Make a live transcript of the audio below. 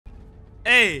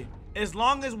Hey, as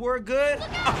long as we're good.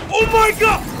 Oh my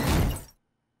god!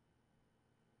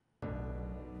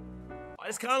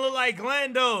 It's kind of look like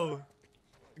Glenn though.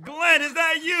 Glenn, is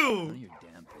that you? None of your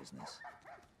damn business.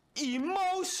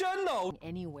 Emotional.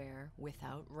 Anywhere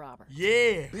without Robert.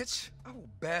 Yeah. Bitch, I will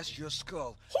bash your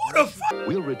skull. Who the fuck?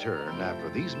 We'll return after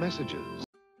these messages.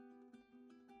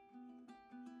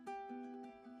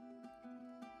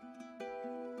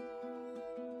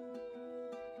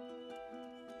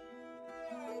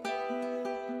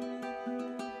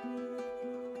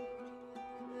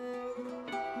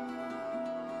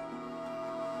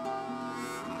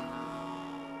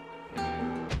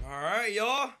 Alright,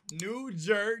 y'all. New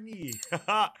journey.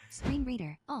 Screen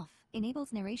reader off.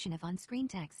 Enables narration of on-screen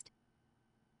text.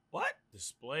 What?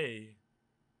 Display.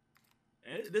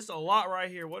 This a lot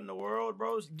right here. What in the world,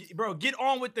 bros? Bro, get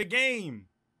on with the game.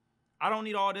 I don't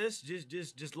need all this.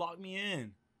 Just lock me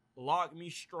in. Lock me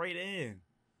straight in.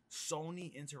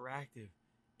 Sony Interactive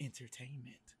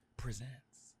Entertainment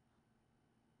presents.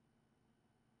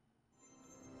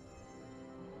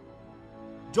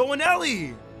 Joe and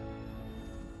Ellie.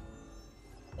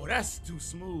 Oh, that's too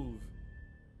smooth.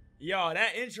 Yo,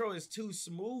 that intro is too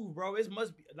smooth, bro. It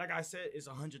must be, like I said, it's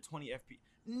 120 FPS.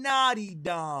 Naughty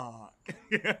Dog.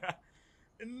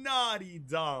 Naughty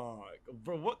Dog.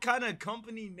 Bro, what kind of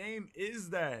company name is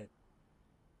that?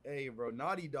 Hey, bro,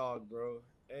 Naughty Dog, bro.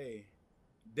 Hey,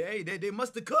 they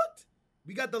must have cooked.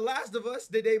 We got The Last of Us.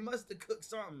 They must have cooked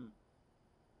something.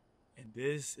 And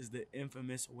this is the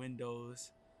infamous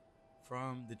windows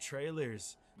from the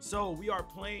trailers. So we are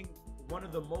playing one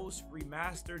of the most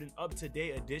remastered and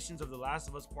up-to-date editions of The Last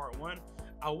of Us Part 1.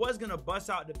 I was gonna bust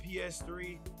out the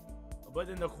PS3, but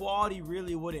then the quality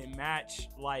really wouldn't match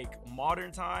like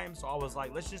modern time. So I was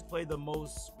like, let's just play the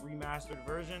most remastered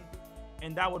version.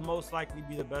 And that would most likely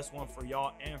be the best one for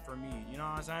y'all and for me. You know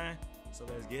what I'm saying? So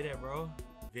let's get it, bro.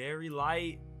 Very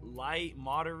light,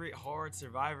 moderate, hard,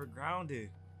 survivor, grounded.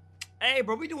 Hey,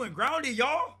 bro, we doing grounded,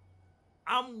 y'all.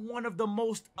 I'm one of the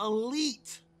most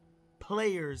elite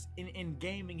players in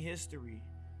gaming history.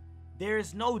 There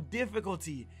is no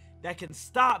difficulty that can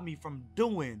stop me from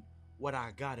doing what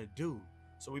I gotta do.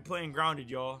 So we playing grounded,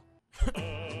 y'all.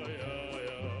 Yeah,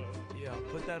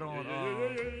 put that on.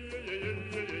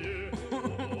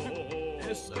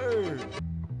 Yes, sir.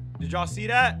 Did y'all see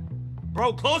that?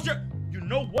 Bro, close your... You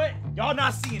know what? Y'all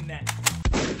not seeing that.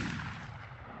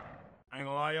 I ain't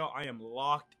gonna lie, y'all. I am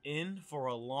locked in for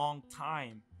a long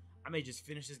time. I may just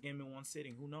finish this game in one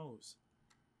sitting. Who knows?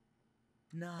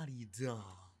 Naughty Dog.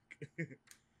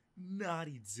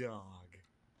 Naughty Dog.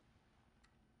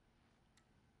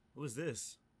 Who is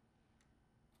this?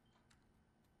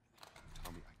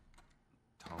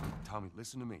 Tommy,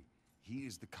 listen to me. He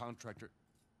is the contractor.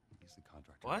 He's the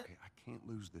contractor. What? Okay, I can't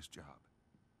lose this job.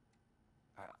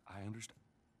 I understand.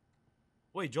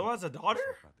 Wait, Joel has a daughter?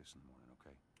 We'll talk about this in the morning,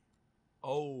 okay?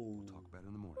 Oh. We'll talk about it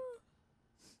in the morning.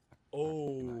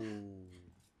 Oh.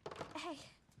 Hey.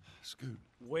 Scoot.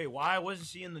 Wait, why wasn't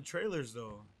she in the trailers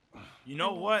though? You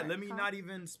know what? Let me not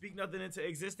even speak nothing into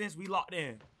existence. We locked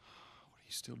in. What are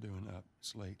you still doing up?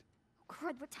 It's late.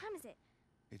 Crud, what time is it?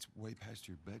 It's way past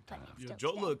your bedtime. Yo,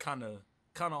 Joe look kind of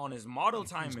on his model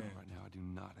timing. Right now, I do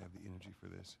not have the energy for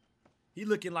this. He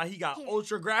looking like he got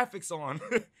ultra graphics on.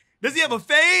 Does he have a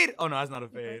fade? Oh no, that's not a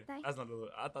fade. That's not a.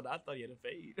 I thought he had a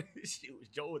fade. Shit, was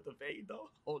Joe with the fade though?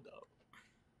 Hold up.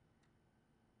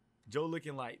 Joe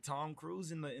looking like Tom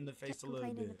Cruise in the face just a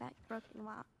little bit. In the back, broken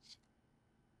watch.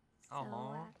 So,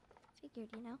 figured,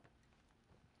 you know.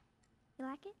 You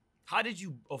like it? How did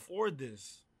you afford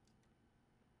this?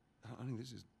 Honey,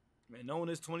 this is... Man, knowing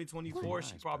it's 2024,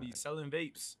 she probably selling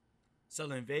vapes.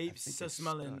 Selling vapes,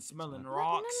 smelling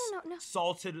rocks. No.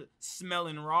 Salted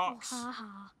smelling rocks. Oh, ha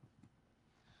ha.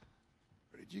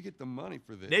 Where did you get the money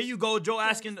for this? There you go, Joe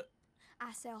asking.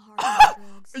 I sell hard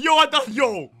drugs. Yo, I thought,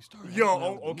 yo,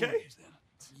 okay. Movies,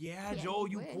 yeah, Joe,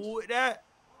 you cool with that?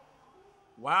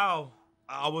 Wow,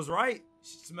 I was right.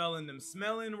 Smelling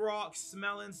rocks,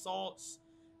 smelling salts,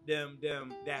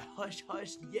 that hush,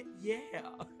 yeah.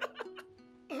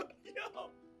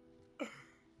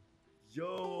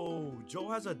 Yo, Joe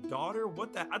has a daughter?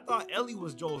 What the? I thought Ellie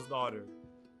was Joel's daughter.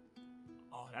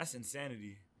 Oh, that's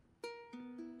insanity.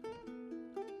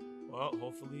 Well,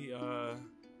 hopefully,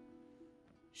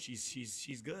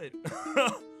 she's good.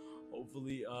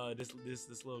 Hopefully,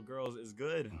 this little girl is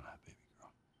good. Baby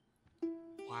girl.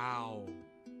 Wow.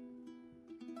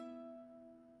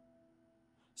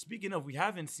 Speaking of, we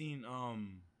haven't seen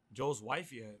Joel's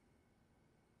wife yet.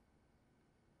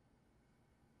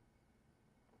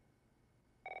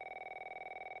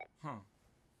 Huh.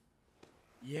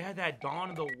 Yeah, that Dawn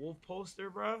of the Wolf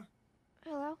poster, bruh.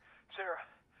 Hello? Sarah,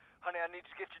 honey, I need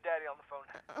to get your daddy on the phone.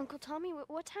 Uncle Tommy,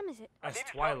 what time is it? That's I need to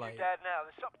talk to Twilight. your dad now.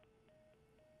 There's something.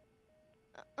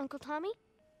 Uncle Tommy?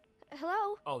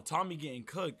 Hello? Oh, Tommy getting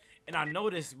cooked. And I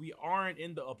noticed we aren't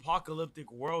in the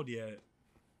apocalyptic world yet.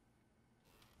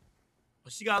 Oh,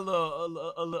 she got a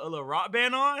little rock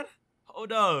band on?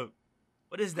 Hold up.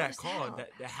 What is that called?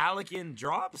 The Halcyon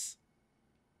Drops?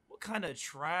 What kind of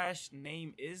trash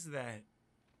name is that?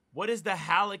 What is the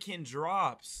Halcyon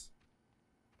Drops?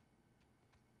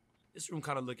 This room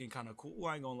kind of looking kind of cool.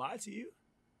 I ain't gonna lie to you.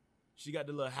 She got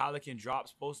the little Halcyon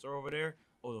Drops poster over there.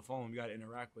 Oh, the phone. We gotta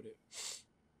interact with it.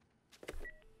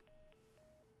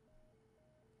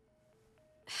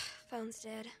 Phone's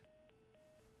dead.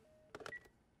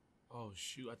 Oh,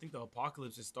 shoot. I think the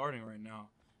apocalypse is starting right now.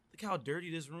 Look how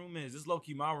dirty this room is. This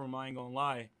low-key my room, I ain't gonna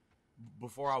lie.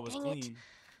 Before I was clean.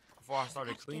 Before I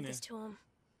started cleaning. Give this to him.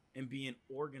 And being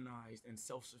organized and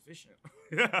self-sufficient.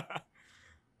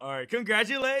 All right,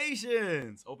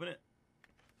 congratulations. Open it.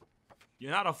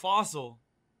 You're not a fossil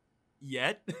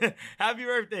yet. Happy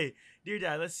birthday. Dear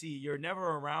Dad, let's see. You're never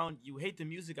around. You hate the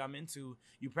music I'm into.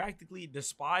 You practically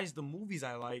despise the movies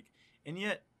I like. And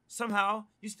yet, somehow,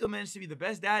 you still manage to be the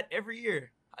best dad every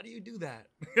year. How do you do that?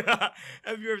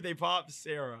 Happy birthday, Pop.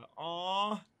 Sarah.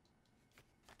 Aw.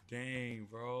 Dang,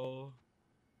 bro.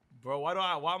 Bro,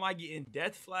 why am I getting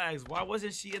death flags? Why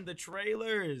wasn't she in the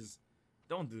trailers?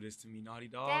 Don't do this to me, Naughty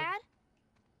Dog. Dad?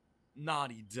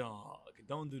 Naughty Dog.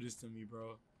 Don't do this to me,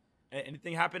 bro.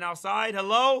 Anything happen outside?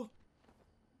 Hello?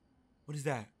 What is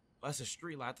that? Oh, that's a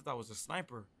street light. I thought that was a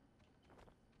sniper.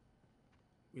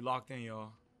 We locked in, y'all.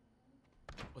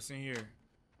 What's in here?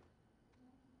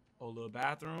 Oh, little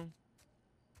bathroom.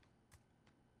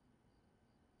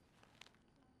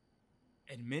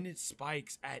 Admitted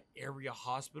spikes at area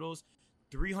hospitals.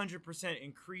 300%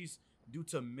 increase due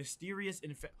to mysterious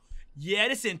infection. Yeah,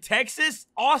 this in Texas?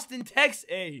 Austin, Texas.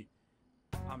 Hey,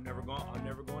 I'm never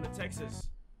going to Texas.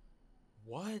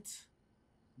 What?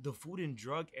 The Food and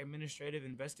Drug Administrative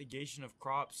investigation of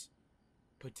crops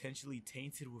potentially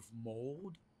tainted with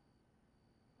mold?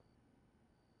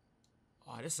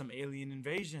 Oh, that's some alien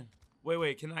invasion.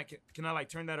 Wait, can I like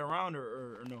turn that around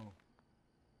or no?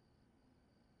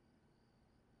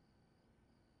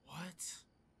 What?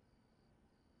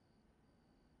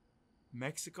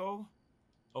 Mexico?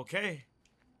 Okay.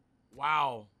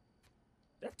 Wow.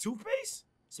 That toothpaste?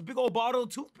 It's a big old bottle of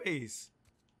toothpaste.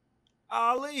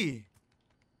 Ali.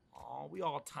 Oh, we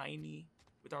all tiny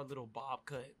with our little bob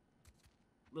cut.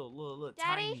 Little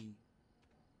Daddy?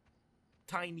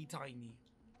 Tiny.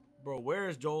 Bro, where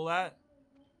is Joel at?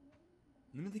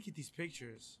 Let me look at these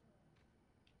pictures.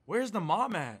 Where's the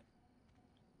mom at?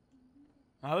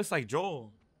 Oh, looks like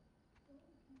Joel.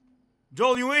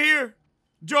 Joel, you in here?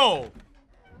 Joel!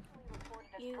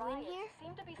 You in here?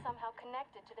 Seem to be somehow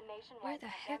connected to the nationwide Where the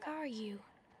heck are you?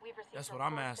 We've received That's what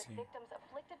I'm reports asking. that victims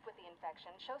afflicted with the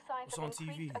infection show signs What's of on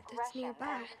TV? increased That's aggression.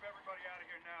 nearby. Everybody out of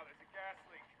here now. There's a gas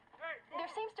leak. Hey,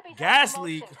 There seems to be some Gas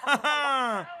commotion leak? coming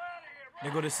from They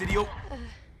go to city.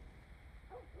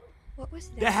 What was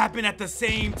that? That happened at the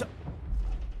same time.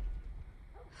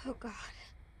 Oh, God.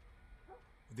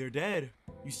 They're dead.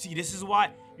 You see, this is why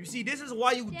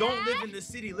you don't live in the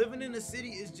city. Living in the city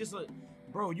is just a,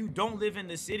 bro, you don't live in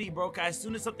the city, bro. 'Cause as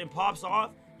soon as something pops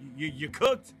off, you're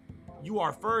cooked. You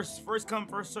are first come,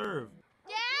 first serve.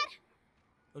 Dad?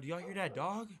 Oh, do y'all hear that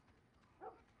dog?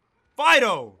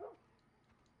 Fido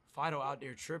out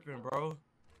there tripping, bro.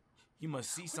 He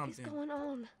must see something. What is going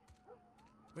on?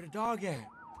 Where the dog at?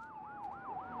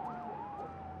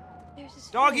 There's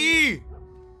this Doggy!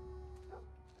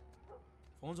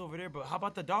 Phone's over there, but how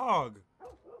about the dog?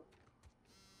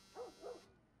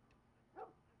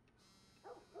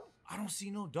 I don't see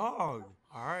no dog.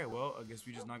 All right, well, I guess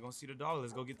we just not gonna see the dog.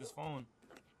 Let's go get this phone.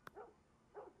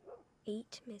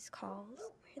 8 missed calls.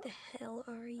 Where the hell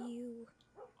are you?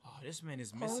 Oh, this man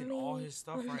is missing Homie. all his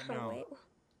stuff right No, now. wait.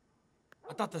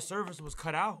 I thought the service was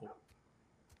cut out.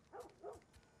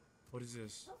 What is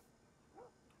this?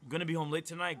 I'm gonna be home late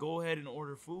tonight. Go ahead and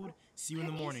order food. See you in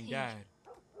the Where is morning, he? Dad.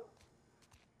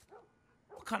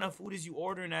 What kind of food is you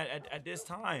ordering at this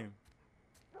time?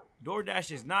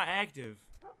 DoorDash is not active.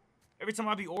 Every time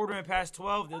I be ordering past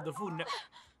 12, the food.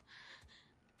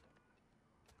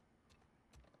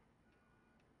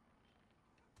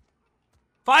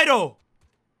 Fido!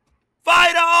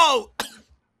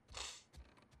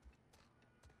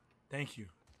 Thank you.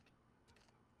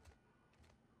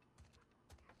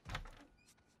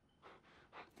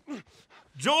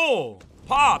 Joel!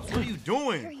 Pops, what are you There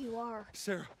doing? you are.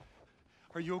 Sarah,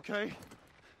 are you okay?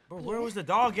 Bro, where was the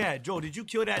dog at? Joe, did you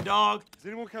kill that dog? Does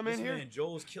anyone come in here? Man,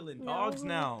 Joel's killing dogs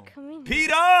now. Come in.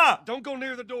 Peter! Don't go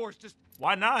near the doors. Just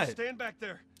Why not? stand back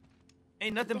there.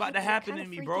 Ain't nothing about Dad, to you're happen kinda to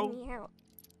me, freaking bro. me out.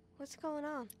 What's going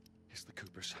on? It's the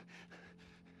Coopers.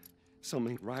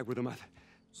 Something ain't right with them. I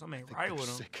Something ain't think right they're with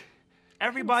them. sick.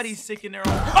 Everybody's sick in their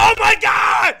own. Oh my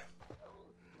God!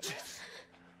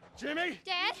 Jimmy!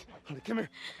 Dad? Honey, come here.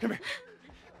 Come here.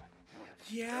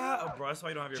 Yeah, bro, that's why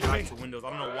you don't have your back to windows. I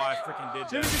don't know why I freaking did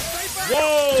Jimmy, that. just stay back.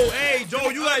 Whoa, hey, Joe,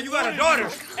 you got a daughter.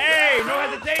 Hey, no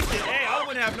hesitation. Hey, I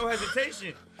wouldn't have no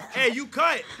hesitation. Hey, you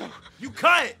cut. You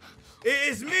cut.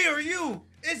 It's me or you.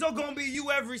 It's all gonna be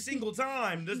you every single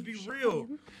time. Let's be real.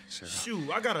 Sarah, Shoot,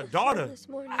 I got a daughter. This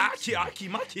morning. I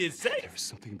keep my kids safe. there's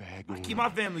something bad going I keep on. my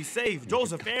family safe.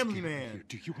 Joe's a You've got to family get out of man. here.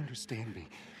 Do you understand me?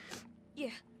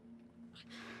 Yeah.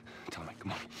 Tommy,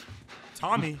 come on.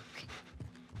 Tommy.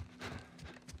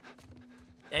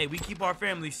 Hey, we keep our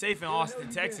family safe in Austin,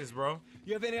 Texas, bro.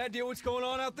 You have any idea what's going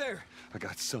on out there? I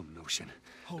got some notion.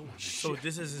 Holy So shit.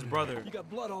 this is his brother. You got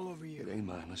blood all over It you. ain't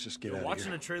mine. Let's just get Yo, out of watching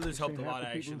here. the trailers helped a Half lot the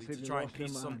people in actually the to city try and lost their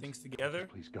piece some minds. things together.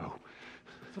 Please go.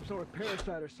 Some sort of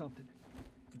parasite or something.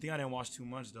 Good thing I didn't watch too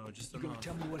much though, just You gonna enough.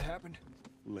 tell me what happened?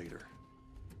 Later.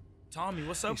 Tommy,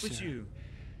 what's up Hey, with Sarah. you?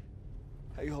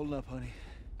 How you holding up, honey?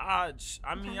 I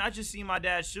mean, I just seen my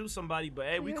dad shoot somebody, but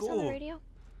hey, we Here's on the cool. radio.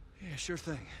 Yeah, sure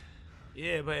thing.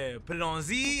 Yeah, but put it on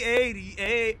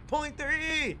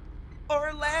Z88.3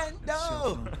 Orlando.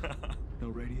 Cell phone. No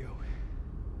radio.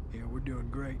 Yeah, we're doing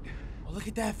great. Oh, look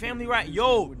at that family right.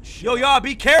 Yo, y'all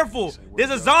be careful. There's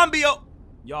a zombie.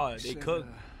 Y'all, they Said, cooked.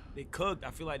 They cooked.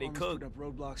 I feel like they almost cooked. put up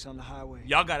roadblocks on the highway.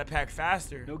 Y'all gotta pack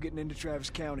faster. No getting into Travis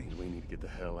County. We need to get the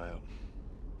hell out.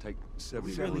 Take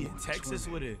 70 Really in Texas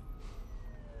with it?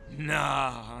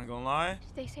 Nah, I ain't gonna lie.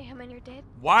 Did they say how many are dead?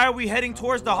 Why are we heading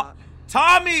towards the lot.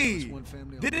 Tommy? That's one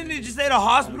family Didn't already. it just say the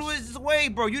hospital is this way,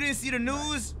 bro? You didn't see the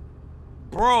news,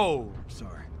 bro?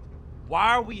 Sorry. Why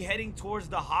are we heading towards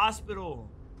the hospital?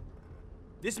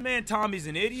 This man Tommy's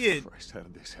an idiot. Christ, how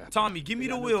did this happen? Tommy, give me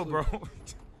They the got no wheel, clue. bro.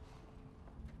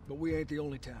 But we ain't the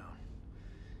only town.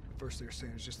 At first they were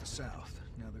saying it's just the South.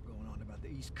 Now they're going on about the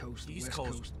East Coast, the East West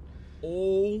Coast. Coast.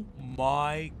 Oh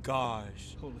my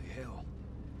gosh. Holy hell.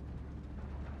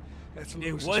 That's It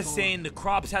Lewis's was farm. saying the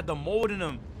crops had the mold in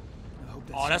them. I hope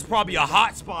Oh, that's something probably a made hot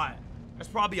out. spot. That's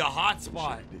probably a hot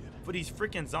spot it did. for these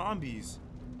freaking zombies.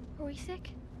 Are we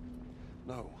sick?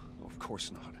 No, of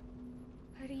course not.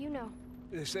 How do you know?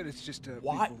 They said it's just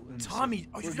Why? people in the Tommy, city.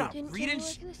 are We're you good. not Didn't reading? Jimmy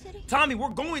work in the city? Tommy, we're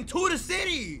going to the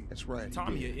city. That's right. he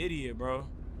Tommy, did. an idiot, bro.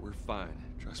 We're fine.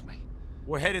 Trust me.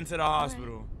 We're heading to the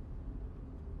hospital.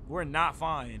 We're not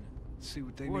fine. See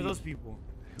what they Who are need. those people?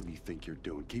 Who do you think you're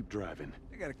doing? Keep driving.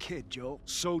 They got a kid, Joel.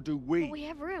 So do we. But we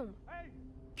have room.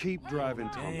 Keep driving,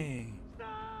 Tommy. Dang.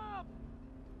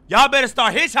 Y'all better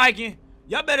start hitchhiking.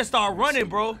 Y'all better start running,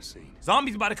 bro. I see.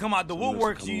 Zombies about to come out the Someone else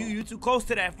woodwork. come You along. you too close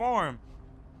to that farm.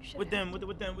 Should With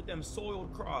have. them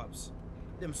soiled crops.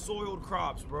 Them soiled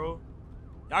crops, bro.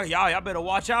 Y'all better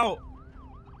watch out.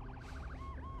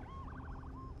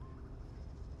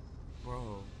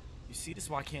 Bro, you see, this is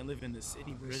why I can't live in the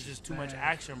city, bro. There's just too much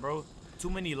action, bro. Too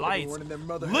many lights. Everyone and their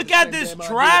mother had Look the at same this damn idea.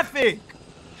 traffic.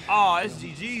 Oh, it's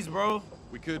GG's, bro.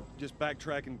 We could just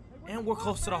backtrack and... And we're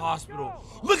close to the hospital.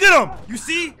 Look at him. You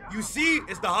see? You see?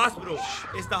 It's the hospital.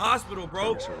 It's the hospital,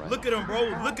 bro. Look at him,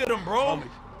 bro. Look at him, bro.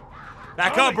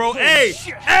 Back up, bro. Hey.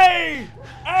 Hey.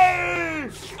 Hey.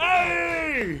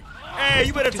 Hey. Hey,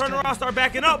 you better turn around and start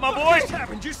backing up, my boy.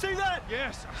 Happened? Did you see that?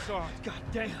 Yes, I saw it. God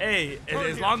damn. Hey,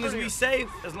 as long as we safe,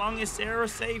 as long as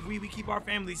Sarah's safe, we keep our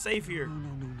family safe here.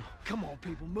 Come on,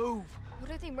 people, move. What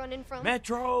are they running from?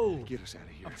 Metro. Get us out of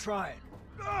here. I'm trying.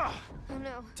 Oh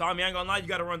no. Tommy, I ain't gonna lie, you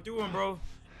gotta run through him, bro.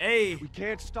 Hey. We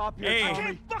can't stop here. Hey. Tommy.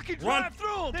 Can't fucking Run. drive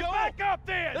through them, Then Joel. back up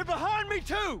then. They're behind me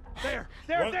too. There,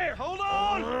 Run. there. Hold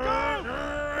on.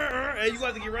 Go. Hey, you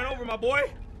got to get run over, my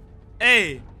boy.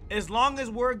 Hey, as long as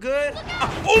we're good.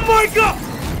 Oh my God!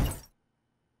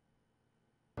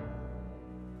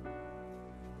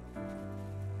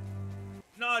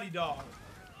 Naughty dog.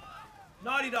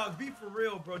 Naughty dog, be for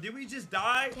real, bro. Did we just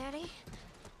die? Daddy?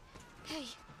 Hey.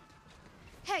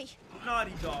 Hey.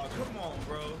 Naughty dog, come on,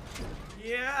 bro.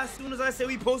 Yeah, as soon as I say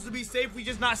we supposed to be safe, we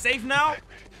just not safe now?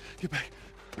 Get back.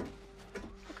 Okay.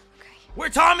 Where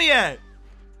Tommy at?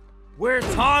 Where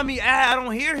Tommy at? I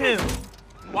don't hear him.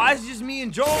 Why is it just me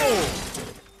and Joel?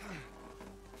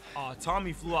 Oh,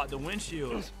 Tommy flew out the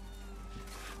windshield.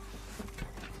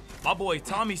 My boy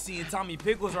Tommy seeing Tommy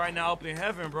Pickles right now up in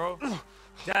heaven, bro.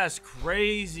 That's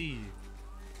crazy.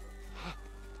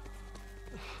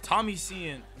 Tommy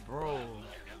seeing, bro.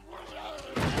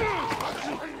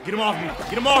 Get him off me.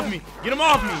 Get him off me. Get him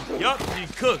off me. Yup, he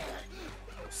cooked.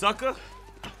 Sucker.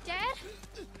 Dad?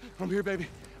 I'm here, baby.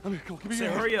 I'm here. Come on, give me Say,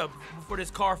 your hand. hurry up before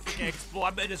this car freaking explode. I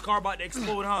bet this car about to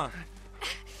explode, huh?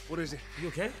 What is it? You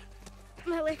okay?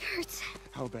 My leg hurts.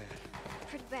 How bad?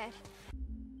 Pretty bad.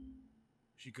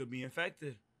 She could be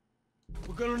infected.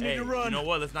 We're gonna need Hey, to run. you know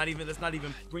what? Let's not even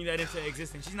bring that into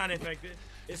existence. She's not infected.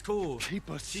 It's cool. Keep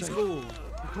us She's safe. cool.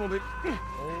 Come on, baby.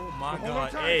 Oh my Hold on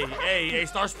God. tight. Hey,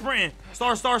 start sprinting.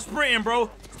 Start sprinting, bro.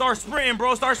 Start sprinting,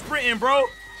 bro. Start sprinting, bro.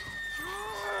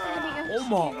 Oh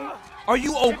my. Are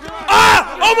you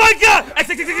ah! Oh my God!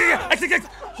 X.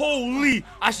 Holy!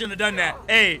 I shouldn't have done that.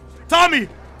 Hey, Tommy!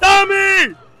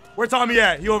 Where Tommy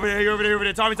at? He over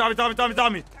there. Tommy.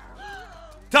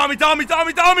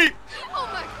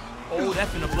 Oh,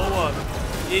 that's gonna blow up.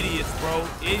 Idiots,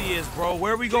 bro.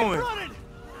 Where are we going?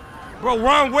 Bro,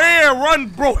 run where? Run,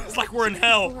 bro. It's like we're in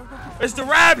hell. It's the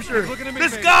rapture. The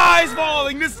sky's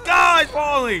falling.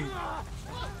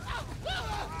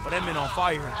 But that man on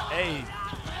fire. Hey.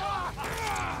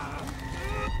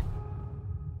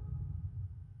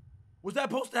 Was that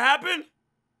supposed to happen?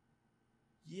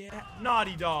 Yeah,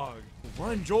 Naughty Dog.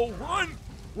 Run, Joel, run!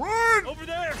 Over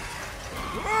there!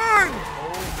 Run!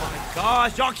 Oh my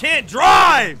gosh, y'all can't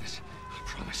drive! I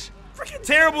promise. Freaking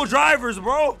terrible drivers,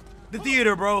 bro. The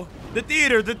theater, bro. The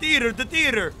theater.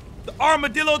 The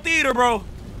Armadillo Theater, bro.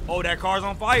 Oh, that car's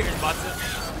on fire. It's about to...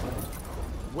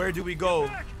 Where do we go?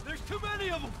 Back! There's too many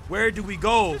of them! Where do we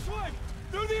go? This way!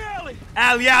 Through the alley!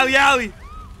 Alley.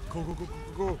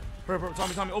 Go. Hurry,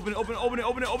 Tommy, open it. Open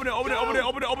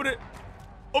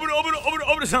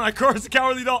it. Sound like Courage the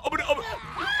Cowardly Dog. Open it.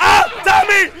 Ah!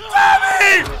 Tommy!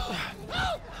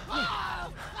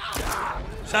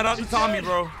 Shout out to Tommy,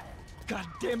 bro. God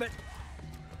damn it.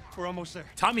 We're almost there.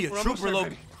 Tommy, a We're almost trooper, there, low.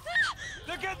 baby.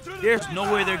 They're getting through the There's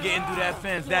no way they're getting through that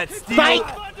fence. That's steel. Find a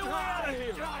way out of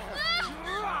here!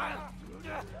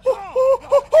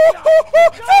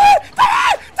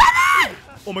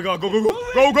 Oh my God, go.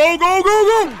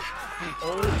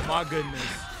 Oh my goodness.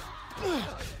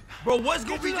 Bro, what's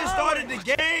good? We just started the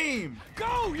game.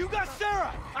 Go! You got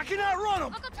Sarah! I can outrun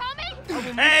them! Uncle Tommy?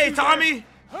 Hey, Tommy.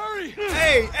 Hurry!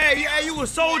 Hey, you a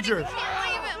soldier. Can't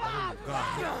leave him.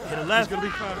 To the left. Left.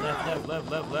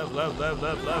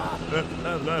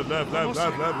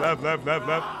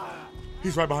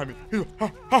 He's right behind me. He's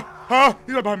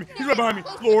right behind me.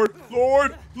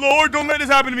 Lord, don't let this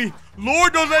happen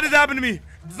to me.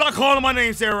 Stop calling my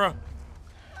name, Sarah.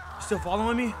 You still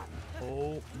following me?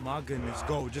 Oh my goodness.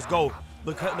 Just go.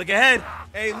 Look ahead.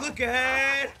 Hey, look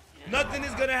ahead. Nothing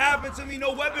is gonna happen to me.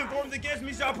 No weapon formed against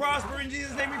me shall prosper. In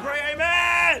Jesus' name we pray.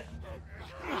 Amen.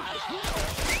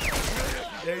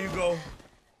 There you go.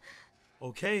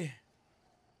 Okay.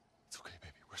 It's okay,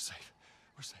 baby. We're safe.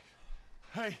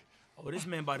 Hey. Oh, this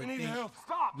man about to We need think help.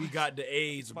 Stop! we got the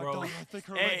AIDS, My bro. daughter, I think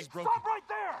her leg Hey, is broken. Stop right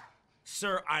there!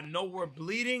 sir, I know we're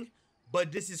bleeding,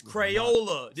 but this is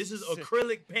Crayola. This is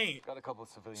acrylic paint. Got a couple of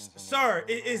civilians in Sir,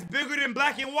 it's bigger than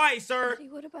black and white, sir. Hey,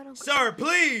 what about Uncle Sir,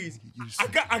 please. You just- I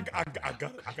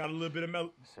got a little bit of melon.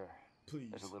 Sir, Please.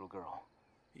 there's a little girl.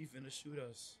 He finna shoot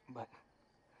us. But...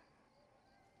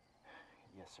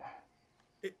 Yes, sir.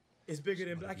 It's bigger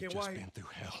than black We've and just white. been through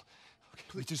hell. Okay,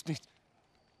 we just need...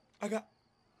 I got.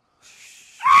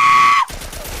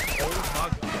 Oh my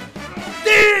God.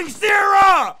 Dang,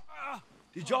 Sarah!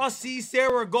 Did y'all see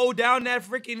Sarah go down that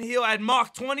freaking hill at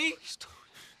Mach 20?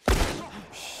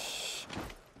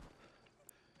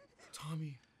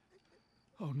 Tommy.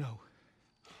 Oh, no.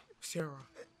 Sarah.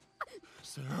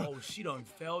 Sarah. Oh, she done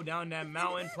fell down that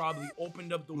mountain, probably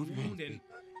opened up the wound and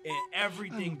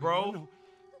everything, bro.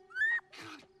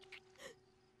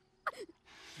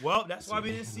 Well, that's why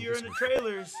we didn't see her in the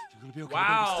trailers. You're gonna be okay,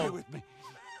 Wow. baby. Stay with me.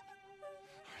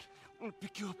 I'm gonna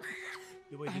pick you up.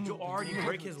 Wait, did you already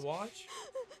break his watch?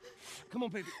 Come on,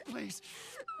 baby, please.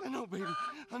 I know, baby.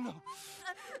 I know.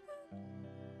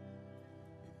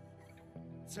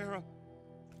 Sarah.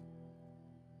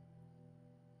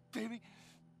 Baby.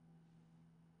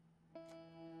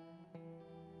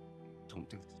 Don't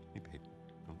do this to me, baby.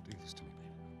 Don't do this to me,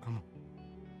 baby. Come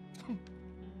on.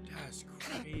 That's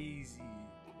crazy.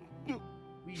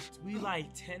 We like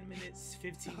 10 minutes,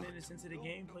 15 minutes into the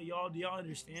gameplay. Y'all, do y'all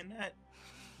understand that?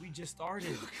 We just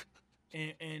started.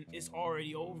 And it's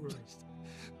already over. Please don't.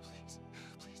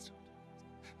 Please.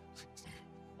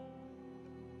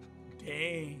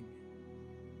 Dang.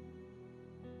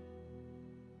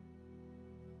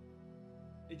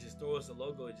 They just throw us a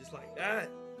logo just like that.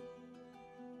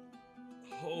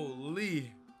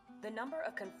 Holy. The number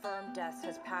of confirmed deaths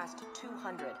has passed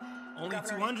 200. Only The governor has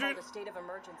 200? called a state of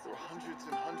emergency. Hundreds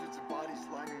and hundreds of bodies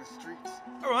lining the streets.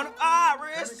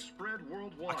 Risk.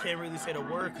 I can't really say the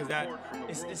word because that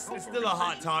it's still a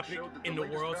hot topic in the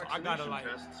world, so I gotta like.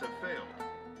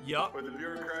 Yup. With the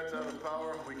bureaucrats out of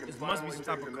power, we can This must be some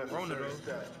type of corona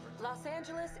though. Los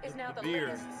Angeles is now the beer.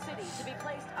 latest city to be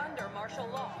placed under martial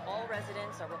law. All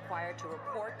residents are required to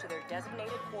report to their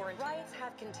designated quarantine. Riots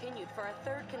have continued for a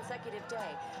third consecutive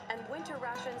day, and winter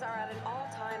rations are at an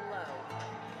all-time low.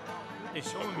 They're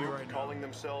showing me right now. Calling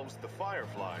themselves the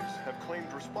Fireflies have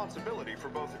claimed responsibility for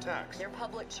both attacks. Their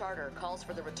public charter calls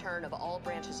for the return of all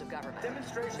branches of government.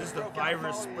 Is this the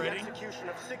virus spreading? The execution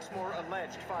of 6 more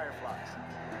alleged Fireflies.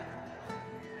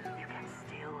 You can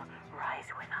still rise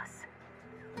with us.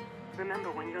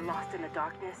 Remember, when you're lost in the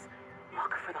darkness,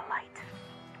 look for the light.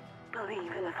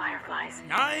 Believe in the Fireflies.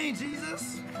 I ain't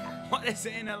Jesus. Why they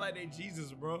saying that like they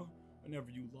Jesus, bro? Whenever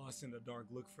you lost in the dark,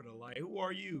 look for the light. Who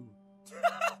are you?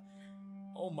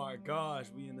 Oh my gosh,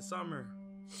 we in the summer.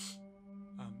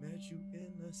 I met you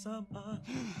in the summer.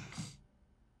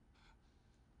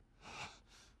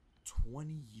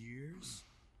 20 years?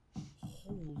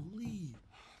 Holy.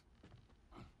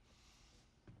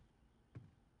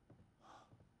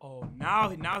 Oh, now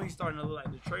he's starting to look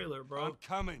like the trailer, bro. I'm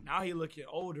coming. Now he looking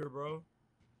older, bro.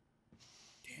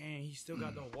 Dang, he still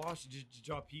got the wash. Did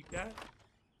y'all peep that?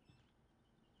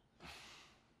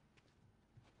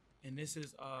 And this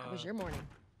is How was your morning?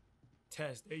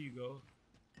 Test. There you go.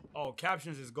 Oh,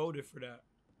 captions is golded for that.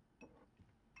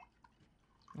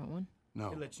 Want one? No.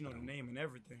 They let you know the name and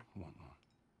everything. Want one.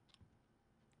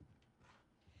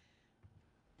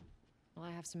 Well,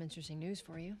 I have some interesting news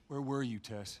for you. Where were you,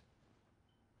 Tess?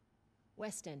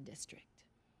 West End District.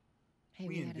 Hey,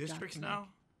 We in had a drop districts to now?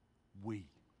 We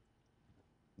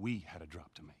had a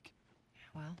drop to make. make.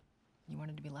 Well, you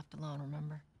wanted to be left alone,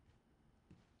 remember?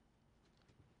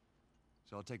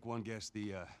 So I'll take one guess.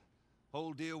 The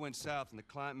whole deal went south and the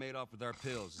client made off with our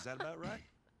pills. Is that about right?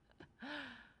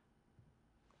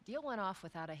 Deal went off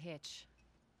without a hitch.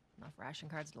 Enough ration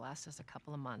cards to last us a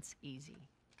couple of months, easy.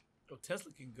 Yo, Tess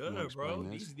looking good, wanna bro. explain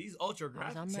this? These ultra I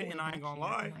was on graphics my way hitting, I ain't back gonna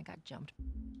here, lie. and I got jumped.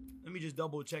 Let me just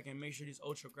double check and make sure these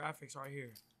ultra graphics are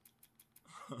here.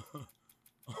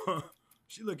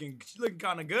 She looking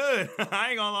kind of good. I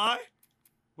ain't gonna lie.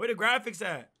 Where the graphics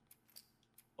at?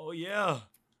 Oh yeah,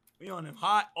 we on them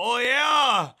hot. Oh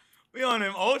yeah, we on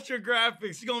them ultra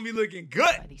graphics. She gonna be looking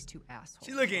good. By these two assholes.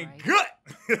 She looking right? good.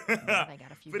 They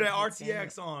got a few Put that good hits in,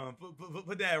 RTX on.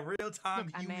 Put that real time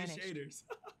Look, I human managed. shaders.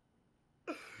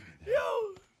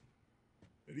 Yo,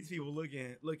 these people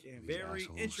looking These very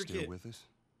assholes intricate. Still with us?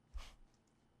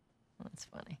 That's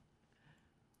funny.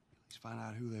 Let's find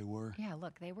out who they were. Yeah,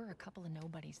 look, they were a couple of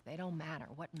nobodies. They don't matter.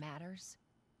 What matters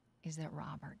is that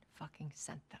Robert fucking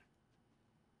sent them.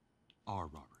 Our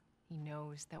Robert. He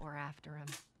knows that we're after him.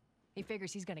 He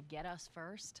figures he's gonna get us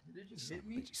first. Did it just Son hit of a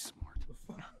me? bitch, he's smart.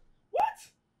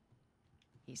 What?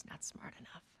 He's not smart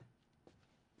enough.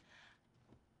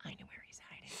 I know where he's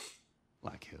hiding.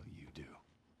 Like hell you do.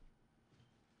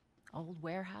 Old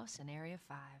warehouse in Area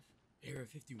 5. Area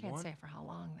 51? Can't say for how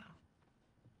long, though.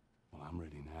 Well, I'm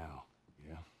ready now.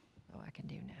 Yeah? Oh, I can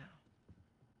do now.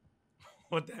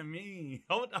 What that mean?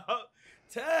 Hold up.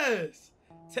 Tess,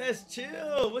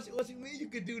 chill. What you mean you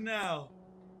could do now?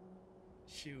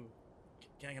 Shoot.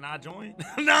 Can I join?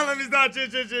 No, let me stop.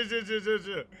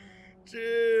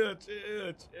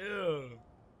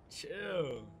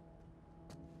 Chill.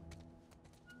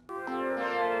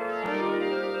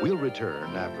 We'll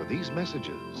return after these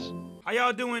messages. How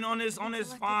y'all doing on this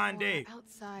fine day?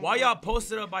 Why y'all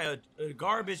posted up by a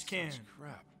garbage can?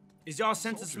 Crap. Is y'all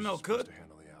sense of smell Soldiers are supposed cooked? to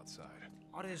handle the outside.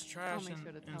 All this trash make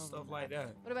sure to tell and stuff them like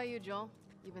that. What about you, Joel?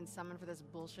 You been summoned for this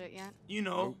bullshit yet? You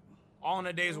know, all in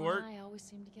a day's Joel work. and I always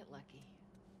seem to get lucky.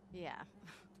 Yeah,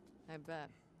 I bet.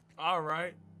 All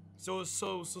right. So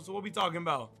what we talking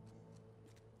about?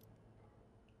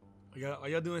 Are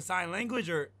y'all doing sign language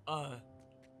or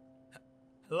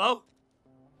hello?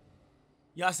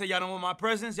 Y'all say y'all don't want my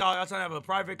presence? Y'all trying to have a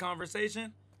private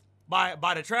conversation? By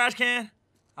the trash can?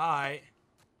 Alright.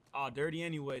 Oh, dirty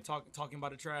anyway, talking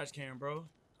about the trash can, bro.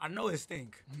 I know it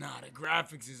stink. Nah, the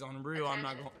graphics is unreal. I'm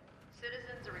not going.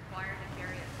 Citizens are required to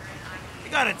carry a current ID.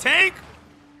 You got a tank?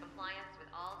 Compliance with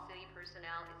all city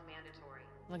personnel is mandatory.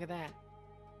 Look at that.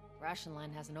 Ration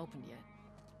line hasn't opened yet.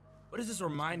 What does this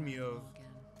remind me of?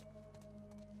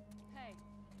 Hey,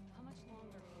 how much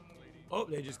longer? Oh,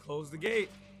 they just closed the gate.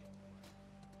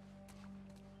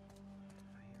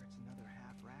 I hear it's another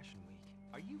half ration week.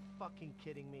 Are you fucking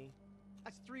kidding me?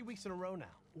 That's 3 weeks in a row now.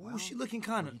 Ooh, she looking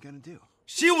kind of. What are you gonna do?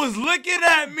 She was looking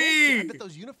at me. I got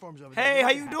those uniforms over there. Hey, how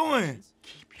you doing?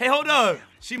 Hey, hold up.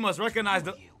 She must recognize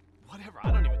the. Whatever.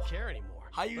 I don't even care anymore.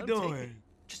 How you doing?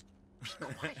 Just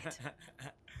quiet.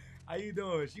 How you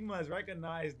doing? She must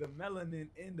recognize the melanin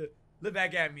in the. Look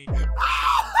back at me.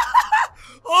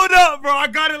 Hold up, bro. I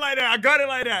got it like that. I got it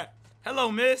like that.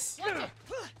 Hello, miss.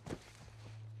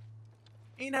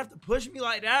 Ain't have to push me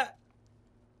like that.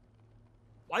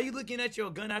 Why you looking at your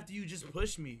gun after you just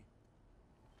pushed me?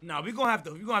 Nah, we gonna have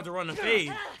to run the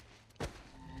fade.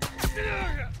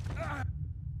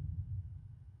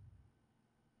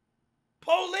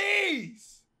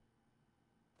 Police!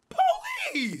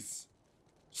 Police!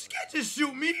 She can't just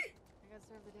shoot me.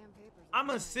 I'm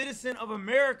a citizen of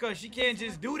America. She can't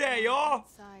just do that, y'all.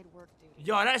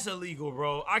 Y'all, that's illegal,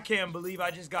 bro. I can't believe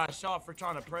I just got shot for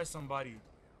trying to press somebody.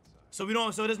 So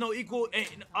there's no equal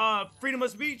freedom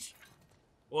of speech?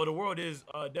 Well, the world is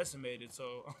decimated,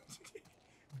 so.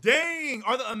 Dang,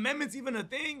 are the amendments even a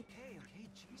thing?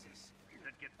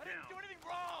 I didn't do anything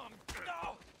wrong.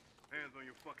 No. Hands on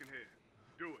your fucking head.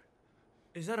 Do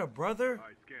it. Is that a brother? All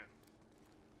right, scan.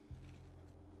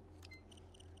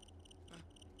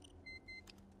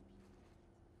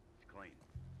 He's clean.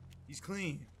 He's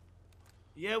clean.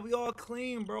 Yeah, we all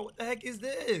clean, bro. What the heck is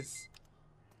this?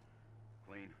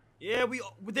 Clean. Yeah,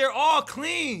 they're all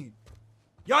clean.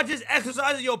 Y'all just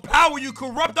exercising your power, you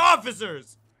corrupt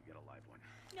officers. Get a live one.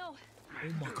 No.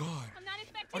 Oh my God. I'm not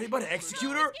infected. Are they about to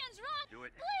execute her? Do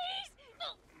it. Please.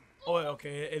 Oh,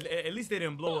 okay. At least they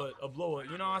didn't blow it.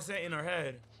 You know what I'm saying? In her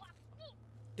head.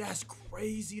 That's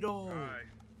crazy, though. All right.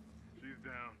 She's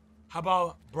down. How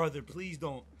about, brother? Please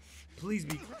don't. Please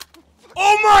be.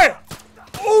 Oh my!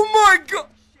 Oh my God!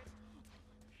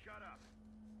 Shut up.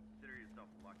 Consider yourself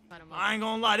lucky. I ain't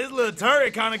gonna lie. This little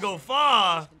turret kind of go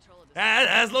far.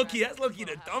 That's low key. That's low key.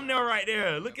 The thumbnail right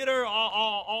there. Look at her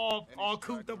all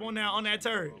cooped up on that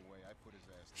turret.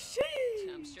 Sheesh.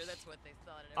 I'm sure that's what they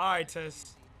thought. All right,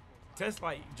 Tess. Tess,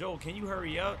 like, Joel, can you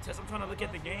hurry up? Tess, I'm trying to look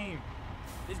at the game.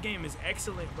 This game is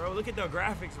excellent, bro. Look at the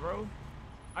graphics, bro.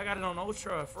 I got it on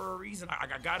Ultra for a reason. I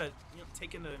gotta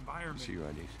take in the environment. See your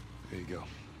IDs. There you go.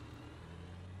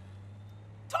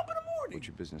 Top of the morning. What's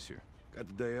your business here? Got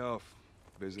the day off.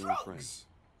 Visiting with friends.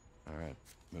 All right,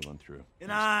 move on through. You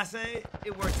know what I say?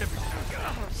 It works every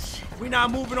time. We not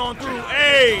moving on through.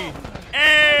 Hey!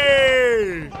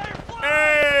 Hey!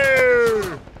 Hey!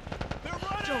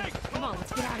 Come on,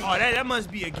 let's get out of here. Oh, that must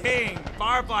be a gang.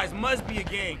 Fireflies must be a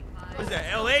gang. What is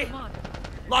that, LA?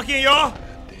 Lock in, y'all.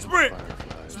 Sprint.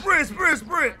 Sprint, sprint,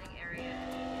 sprint.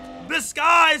 The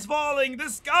sky is falling. The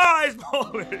sky is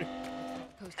falling.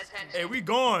 Hey, we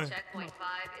going.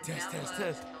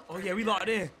 Test. Oh, yeah, we locked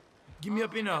in. Get me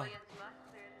up in there.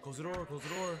 Close the door, close the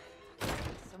door.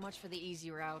 So much for the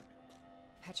easy route.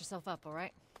 Patch yourself up, all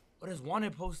right? Oh, there's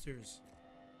wanted posters.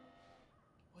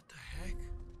 What the heck?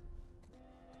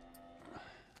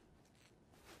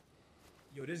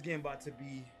 Yo, this game about to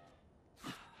be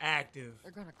active.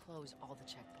 They're gonna close all the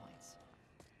checkpoints.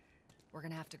 We're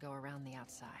gonna have to go around the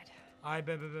outside. I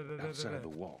bet. Outside of the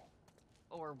wall.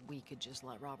 Or we could just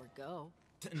let Robert go.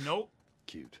 Nope.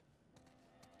 Cute.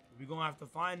 We're gonna have to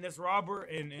find this robber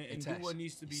and do Tess, what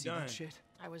needs to be you see done. that shit?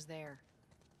 I was there.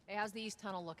 Hey, how's the east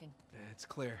tunnel looking? It's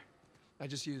clear. I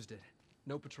just used it.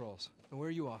 No patrols. And where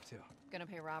are you off to? Gonna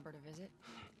pay Robert a visit?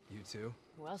 You too?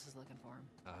 Who else is looking for him?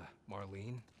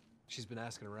 Marlene. She's been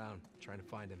asking around, trying to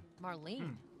find him.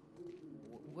 Marlene?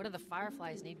 What do the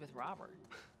Fireflies need with Robert?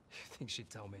 You think she'd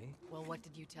tell me? Well, what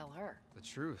did you tell her? The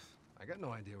truth. I got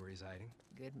no idea where he's hiding.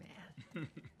 Good man.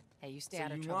 Hey, you stay So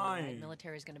out of you trouble, right? lying.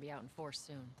 Military's gonna be out in force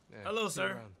soon. Yeah, Hello, see you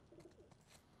sir. around.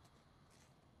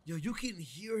 Yo, you can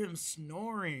hear him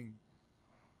snoring.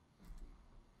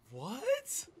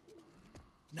 What?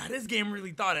 Now this game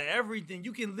really thought of everything.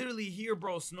 You can literally hear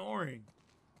bro snoring.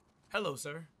 Hello,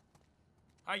 sir.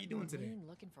 How you doing today? Marlene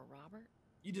looking for Robert?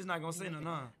 You just not gonna say nothing,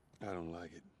 huh? I don't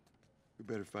like it. We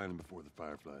better find him before the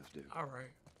Fireflies do. All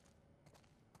right.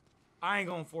 I ain't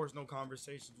gonna force no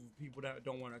conversations with people that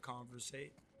don't want to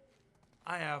conversate.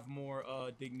 I have more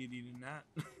dignity than that.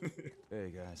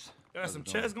 Hey guys. Got some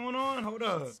chess going on? Hold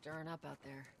up. Stirring up out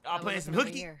there. I'll play some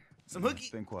hooky. Some hooky.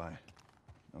 Been quiet.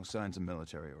 No signs of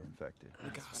military or infected.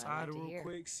 Look That's outside what I like to real hear.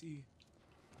 quick, see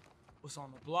what's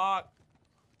on the block.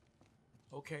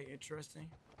 Okay, interesting.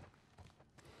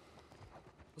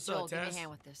 What's Joel, up, give me a Tess? hand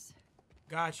with this.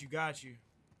 Got you.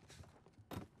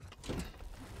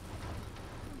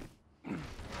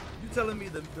 You telling me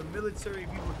the military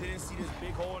people didn't see this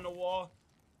big hole in the wall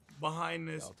behind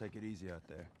this I'll take it easy out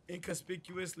there.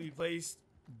 inconspicuously placed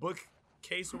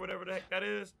bookcase or whatever the heck that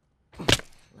is?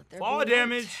 Let there Fall be light.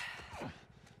 damage.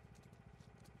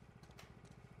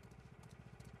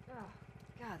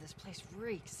 God, this place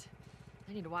reeks.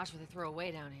 I need to watch what they throw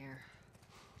away down here.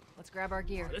 Let's grab our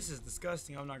gear. Oh, this is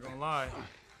disgusting, I'm not gonna lie.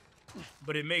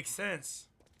 But it makes sense.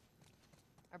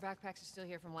 Our backpacks are still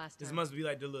here from last time. This must be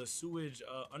like the little sewage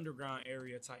underground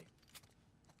area type.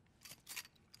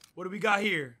 What do we got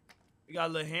here? We got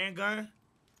a little handgun.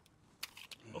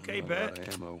 Okay,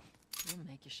 bet. Ammo. You'll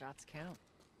make your shots count.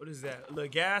 What is that? A little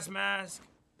gas mask.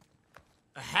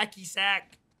 A hacky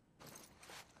sack.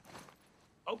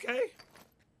 Okay.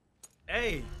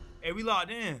 Hey, we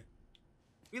locked in.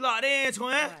 We locked in,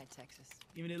 twin. All right, Texas.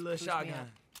 Give me that little Boost me shotgun. up.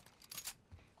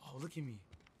 Oh, look at me.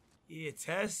 Yeah,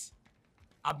 Tess.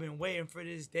 I've been waiting for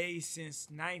this day since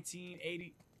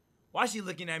 1980. Why she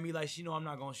looking at me like she know I'm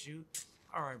not gonna shoot?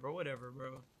 All right, bro, whatever,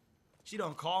 bro. She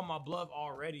don't call my bluff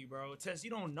already, bro. Tess, you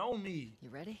don't know me. You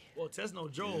ready? Well, Tess know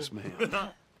Joel. Yes,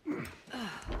 ma'am.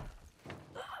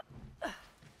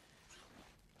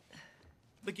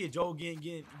 Look at Joel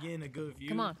getting a good view.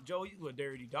 Come on. Joel, you a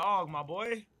dirty dog, my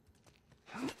boy.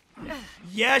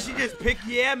 Yeah, she just picked,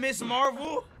 yeah, Miss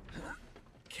Marvel.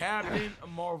 Captain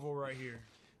Marvel right here.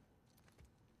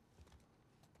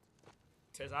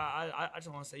 Tess, I just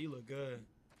want to say you look good.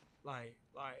 Like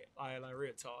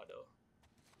real tall, though.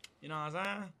 You know what I'm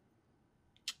saying?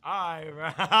 All right,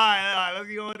 all right, let's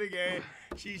get on with the game.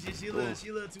 She a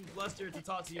little too flustered to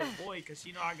talk to your boy, because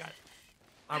she know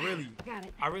I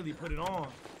really put it on.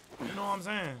 You know what I'm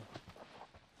saying?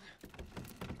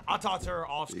 I'll talk to her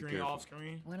off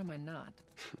screen. When am I not?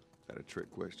 That a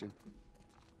trick question?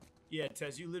 Yeah,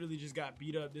 Tess, you literally just got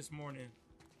beat up this morning,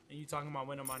 and you talking about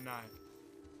when am I not?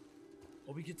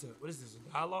 Oh, we get to, what is this, a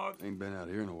dialogue? Ain't been out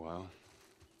here in a while.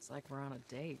 It's like we're on a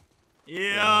date.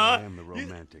 Yeah. I am the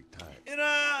romantic type. You know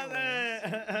what I'm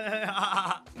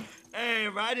saying? Hey,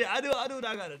 bro, I do what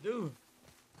I gotta do.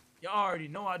 Y'all already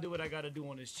know I do what I gotta do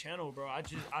on this channel, bro. I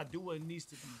do what needs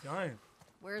to be done.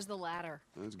 Where's the ladder?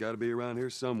 Well, it's got to be around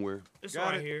here somewhere. It's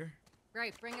Got right it. here.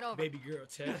 Great, bring it over. Baby girl,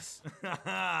 Tess.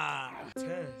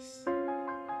 Tess,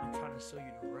 I'm trying to show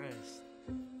you the rest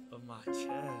of my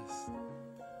chest.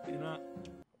 You know,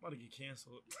 I'm about to get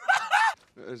canceled.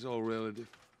 It's all relative.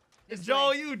 It's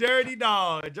Joel, you dirty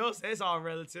dog. Joe said it's all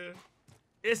relative.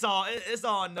 It's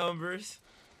all numbers.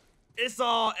 It's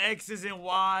all X's and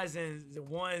Y's and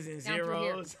ones and Down through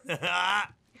here. zeros.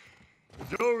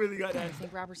 Joe really got that. You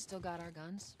think Robert's still got our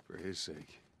guns? For his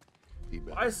sake. He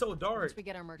better. Why it's so dark? Once we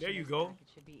get our merchandise There you go. back, it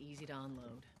should be easy to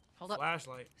unload. Hold up.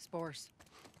 Flashlight. Spores.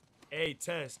 Hey,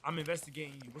 Tess, I'm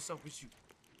investigating you. What's up with you?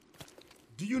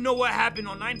 Do you know what happened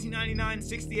on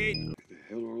 1999-68? Where the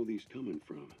hell are all these coming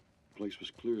from? The place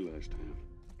was clear last time.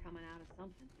 Coming out of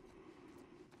something.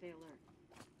 Stay alert.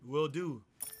 Will do.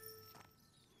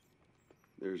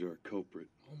 There's our culprit.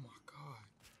 Oh my God.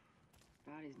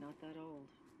 Body's not that old.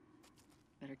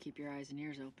 Better keep your eyes and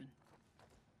ears open.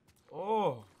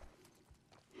 Oh.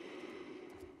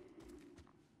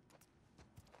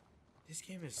 This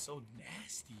game is so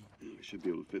nasty. I should be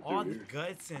able to fit All through the here.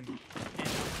 guts and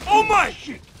oh my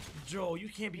shit! Joe, you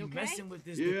can't be You okay? messing with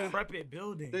this Yeah. decrepit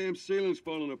building. Damn ceiling's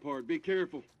falling apart. Be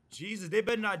careful. Jesus, they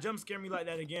better not jump scare me like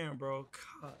that again, bro.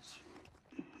 Gosh.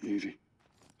 Easy.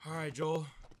 All right, Joel.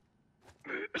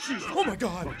 Oh my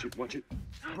God. Watch it, watch it.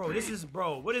 Bro, what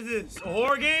is this? A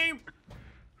horror game?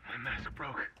 My mask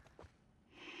broke.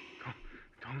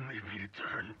 Don't leave me to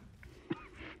turn.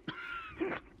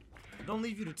 Don't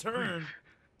leave you to turn.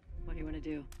 What do you want to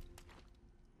do?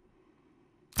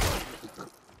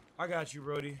 I got you,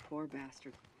 Brody. Poor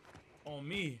bastard. On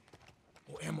me.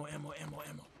 Oh, ammo.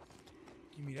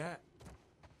 Give me that.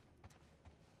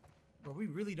 Bro, we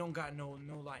really don't got no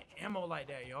like ammo like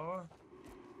that, y'all.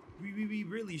 We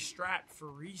really strapped for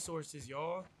resources,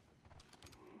 y'all.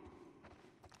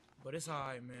 But it's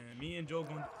alright, man. Me and Joe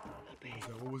gonna.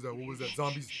 What was that?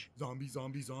 Zombies.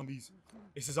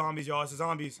 It's the zombies, y'all. It's the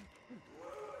zombies.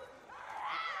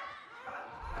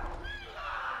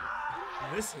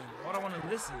 Listen. Why do I want to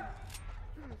listen?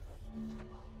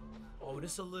 Oh,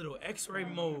 this a little X-ray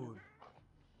mode.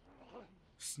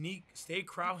 Stay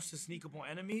crouched to sneak up on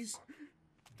enemies.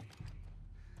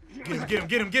 Get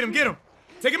him.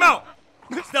 Take him out.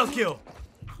 Stealth kill.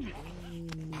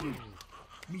 Ooh.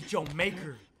 Meet your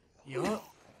maker. Yup.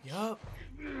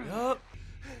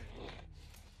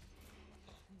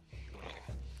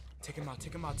 Take him out.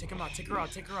 Take her out.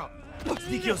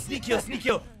 Sneak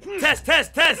kill.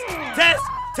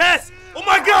 Test. Oh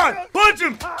my God. Punch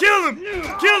him. Kill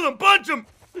him. Punch him.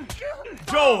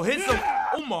 Joe, hit some.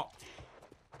 Oh my. All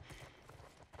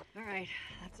right,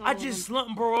 that's all. I just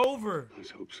slumped bro over.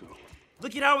 Let's hope so.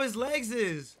 Look at how his legs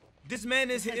is. This man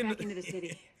is hitting back into the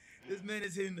city. This man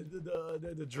is hitting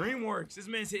the DreamWorks. This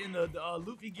man's hitting the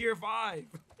Luffy Gear 5.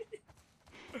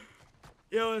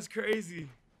 Yo, it's crazy.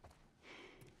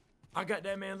 I got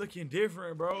that man looking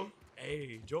different, bro.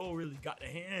 Hey, Joel really got the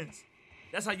hands.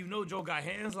 That's how you know Joel got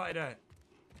hands like that.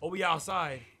 Oh, we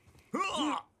outside.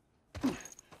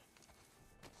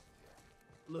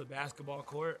 Little basketball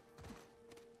court.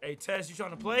 Hey, Tess, you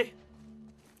trying to play?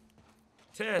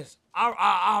 Tess,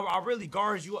 I really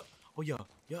guard you up. Oh, yo,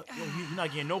 you're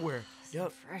not getting nowhere.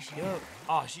 Yup.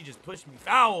 Oh, she just pushed me.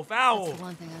 Foul. That's the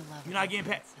one thing I love. You're not getting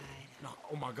past. No,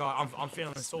 oh my God, I'm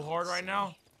feeling so hard right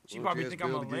now. She probably think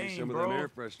I'm a lame, bro. Air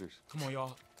fresheners. Come on,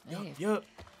 y'all. Hey, Yup.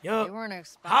 They weren't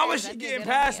expired. How is she That'd be a getting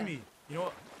good past idea. me? You know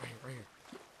what? Right here.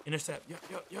 Intercept.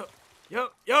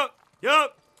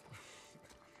 Yup.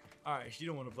 All right, she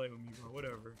don't want to play with me, bro.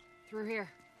 Whatever. Through here.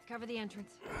 Cover the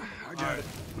entrance. I got it.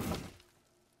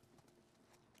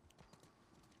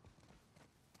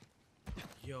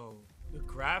 Yo, the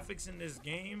graphics in this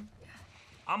game,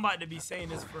 I'm about to be saying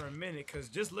this for a minute, because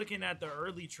just looking at the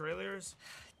early trailers,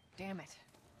 Damn it.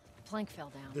 Plank fell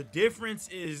down. the difference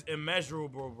is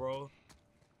immeasurable, bro.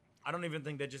 I don't even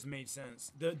think that just made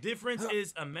sense. The difference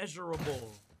is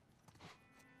immeasurable.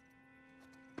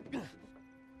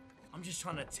 I'm just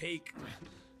trying to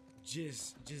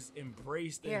just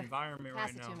embrace the environment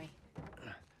right now. Pass it to me.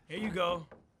 Here you go.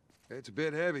 It's a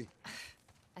bit heavy.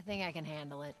 I think I can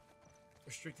handle it.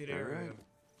 Restricted area.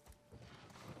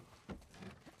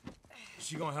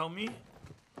 She gonna help me?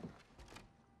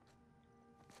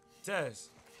 Tess.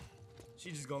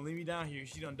 She just gonna leave me down here.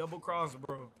 She done double crossed,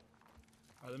 bro.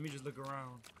 Alright, let me just look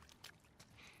around.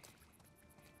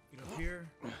 Get up here.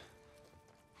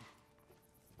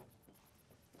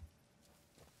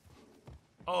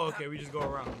 Oh, okay, we just go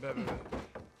around. Bet.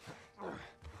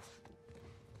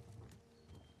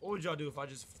 What would y'all do if I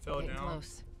just fell Getting down?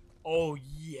 close. Oh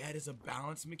yeah, there's a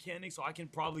balance mechanic, so I can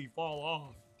probably fall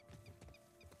off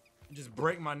and just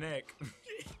break my neck.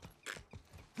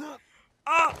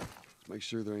 Ah! Make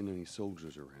sure there ain't any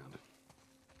soldiers around.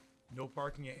 No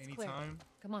parking at any Clear. time.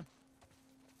 Come on.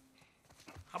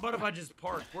 How about if I just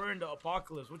park? We're in the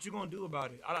apocalypse. What you gonna do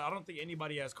about it? I don't think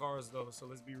anybody has cars though, so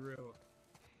let's be real.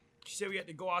 She said we had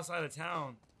to go outside of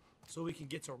town so we can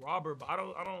get to Robert, but I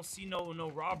don't see no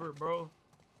Robert, bro.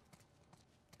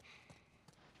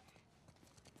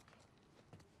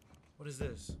 What is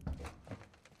this?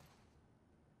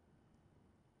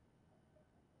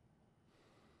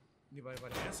 Anybody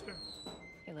about to answer?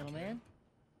 Hey, little man.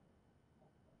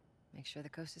 Make sure the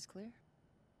coast is clear.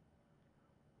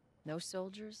 No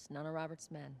soldiers, none of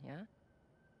Robert's men, yeah?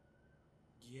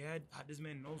 Yeah, this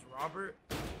man knows Robert.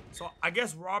 So I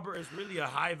guess Robert is really a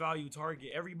high-value target.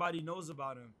 Everybody knows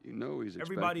about him. You know he's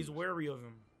Everybody's wary of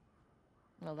him.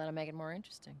 Well, that'll make it more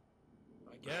interesting.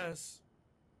 I guess.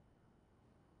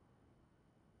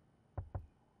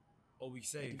 Oh, we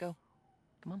safe. Go.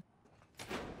 Come on.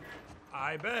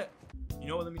 I bet. You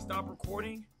know what? Let me stop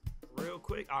recording real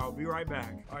quick. I'll be right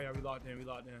back. All right, yeah, we locked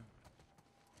in.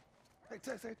 Hey,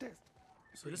 Tess.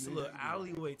 So this is a little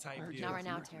alleyway type deal. Not right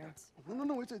now, Terrence.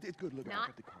 No, it's good. Look, Not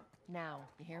now.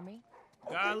 You hear me?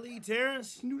 Golly,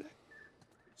 Terrence. You knew that?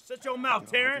 Shut your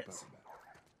mouth, Terrence.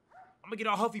 I'm gonna get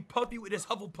all huffy puffy with this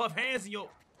Hufflepuff hands in your.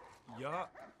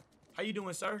 Yup. How you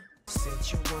doing, sir?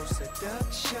 Sensual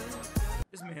seduction.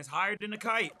 This man's higher than a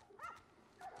kite.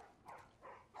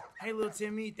 Hey, little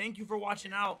Timmy. Thank you for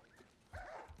watching out.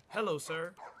 Hello,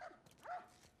 sir.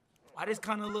 Why this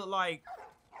kind of look like...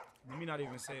 Let me not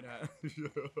even say that.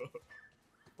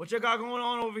 What you got going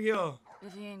on over here?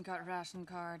 If you ain't got ration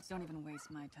cards, don't even waste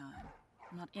my time.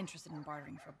 I'm not interested in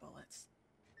bartering for bullets.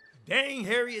 Dang,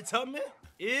 Harriet Tubman.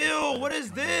 Ew, what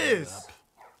is this?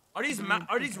 Are these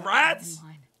rats?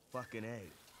 Fucking A.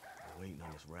 I'm waiting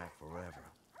on this rat forever.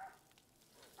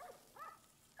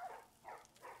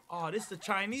 Oh, this the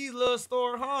Chinese little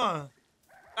store, huh?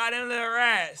 Got them little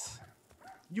rats.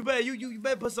 You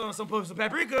better put some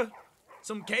paprika,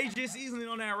 some Cajun seasoning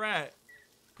on that rat.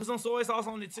 Put some soy sauce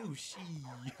on it too. Shit.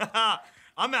 Hey,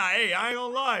 I ain't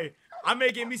gonna lie. I'm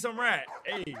making me some rat.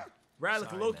 Hey, rat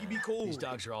look low-key be cool. These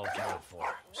dogs are all accounted for.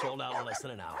 Sold out in less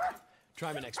than an hour.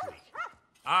 Try me next week.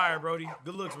 All right, Brody.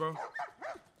 Good looks, bro.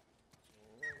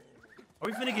 Are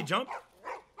we finna get jumped?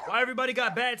 Why everybody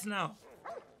got bats now?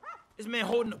 This man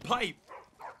holding a pipe.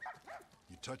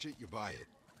 You touch it, you buy it.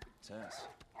 Tess,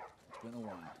 it's been a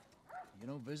while. You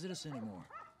don't visit us anymore.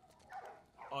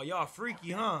 Oh, y'all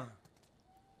freaky, huh?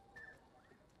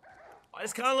 Oh,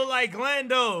 this kind of look like Glenn,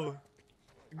 though.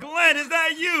 Glenn, is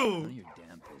that you? None of your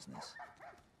damn business.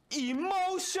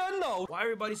 Emotional. Why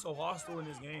everybody so hostile in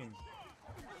this game?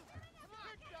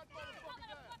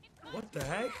 What the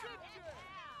heck?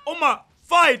 Oh my!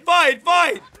 Fight!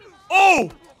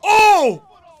 Oh!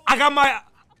 I got my...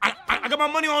 I got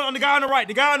my money on the guy on the right.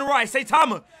 The guy on the right. Say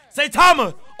Tama. Say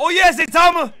Tama. Oh yeah, say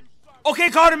Tama. Okay,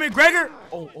 Carter McGregor.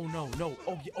 Oh no.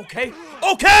 Oh yeah, okay.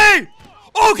 Okay.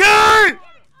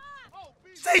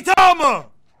 Say Tama.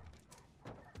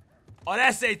 Oh,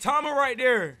 that's say Tama right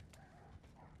there.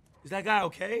 Is that guy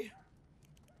okay?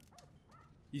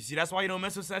 You see, that's why you don't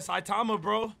mess with that Saitama,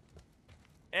 bro.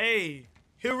 Hey,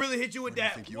 he'll really hit you with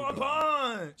that one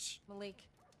punch. Malik,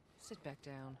 sit back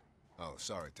down. Oh,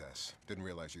 sorry, Tess. Didn't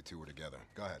realize you two were together.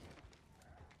 Go ahead.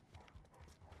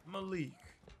 Malik,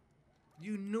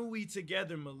 you knew we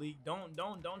together, Malik. Don't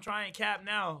try and cap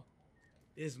now.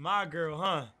 It's my girl,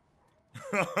 huh?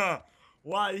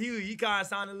 Why he kind of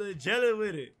sounded a little jealous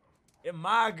with it. It's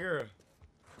my girl.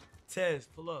 Tess,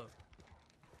 pull up.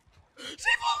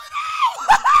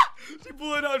 She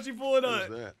pulling up. She pulling up.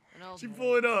 Who's that? She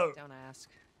pulling up. Don't ask.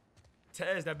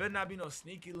 Tess, that better not be no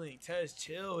sneaky link. Tess,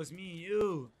 chill. It's me and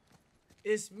you.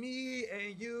 It's me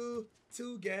and you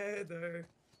together.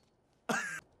 I'm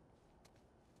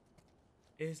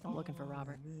looking for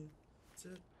Robert.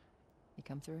 He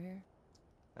come through here?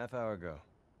 Half hour ago.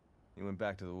 He went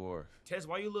back to the wharf. Tess,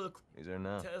 why you look? He's there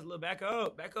now. Tess, look, back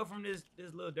up from this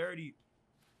little dirty,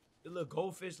 this little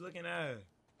goldfish looking ass.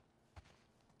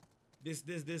 This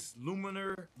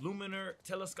luminar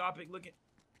telescopic looking.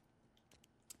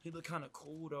 He look kind of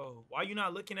cool though. Why you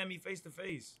not looking at me face to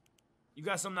face? You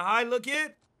got something to hide, look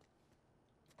kid?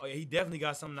 Oh yeah, he definitely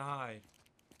got something to hide.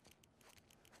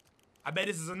 I bet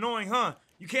this is annoying, huh?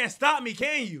 You can't stop me,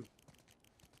 can you?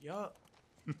 Yup.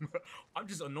 I'm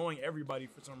just annoying everybody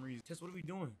for some reason. Tess, what are we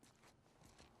doing?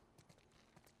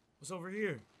 What's over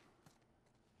here?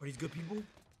 Are these good people?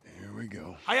 Here we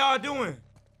go. How y'all doing?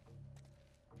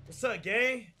 What's up,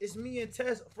 gang? It's me and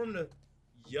Tess from the...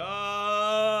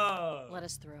 Yeah. Let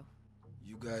us through.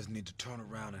 You guys need to turn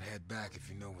around and head back if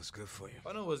you know what's good for you.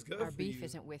 I know what's good Our for beef you.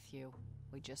 isn't with you.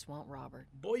 We just want Robert.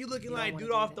 Boy, you looking You like don't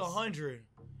dude wanna off do the this. 100.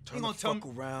 Turn the fuck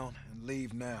around and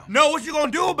leave now. No, what you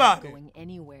gonna do about it? Going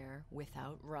anywhere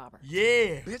without Robert.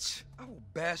 Yeah. Bitch, I will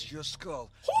bash your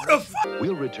skull. Who the fuck?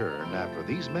 We'll return after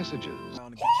these messages. Get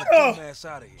your dumb ass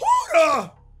out of here. Hold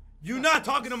up! You not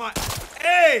talking to my...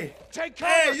 Hey!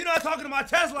 Hey, you not talking to my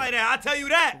Tess like that. I tell you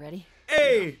that. You ready?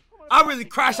 Hey, I really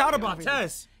crash out about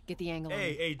Tess. Get the angle on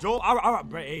Hey, me. hey, Joel.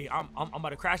 Hey, I'm about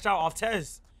to crash out off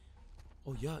Tess.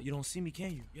 Oh yeah, you don't see me,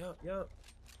 can you? Yup.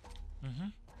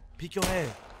 Peek your head.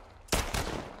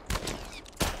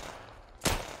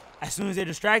 As soon as they're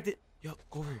distracted, yup,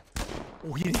 go over here.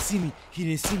 Oh, he didn't see me. He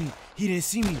didn't see me. He didn't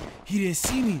see me. He didn't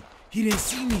see me. He didn't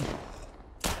see me.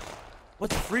 What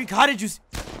the freak? How did you?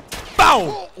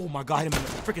 Bow! Oh my God, hit him in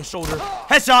the freaking shoulder.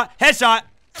 Headshot. Headshot.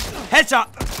 Headshot.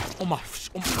 Oh my.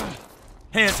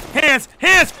 Hands. Hands.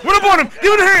 Hands. Run up on him.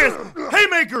 Give him the hands.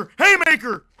 Haymaker.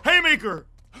 Haymaker. Haymaker.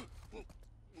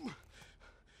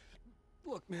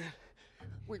 Look, man,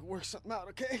 we can work something out,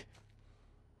 okay?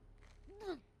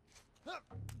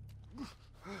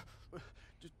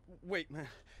 Just wait, man.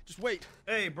 Just wait.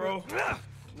 Hey, bro.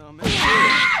 No, man.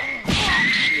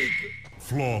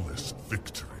 Flawless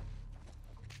victory.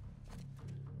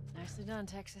 Nicely done,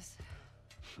 Texas.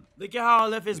 Look at how I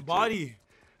left his body.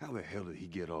 How the hell did he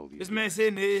get all these? This man's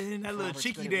sitting in that little Robert's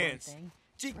cheeky good at one dance. thing.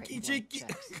 Cheeky, Writing blank cheeky.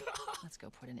 checks. Let's go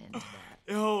put an end to that.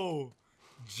 Yo,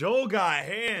 Joe got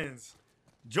hands.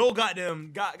 Joe got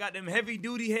them heavy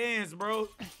duty hands, bro.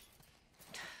 Shit,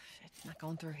 not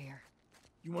going through here.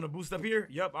 You want to boost up here?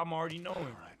 Yup, I'm already knowing. All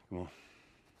right, come on.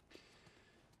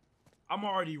 I'm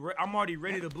already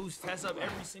ready to boost Tess up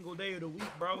every single day of the week,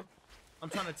 bro. I'm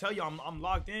trying to tell you, I'm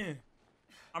locked in.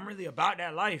 I'm really about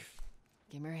that life.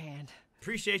 Give me your hand.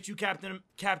 Appreciate you, Captain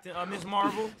Miss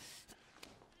Marvel.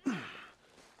 There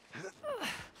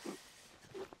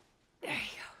you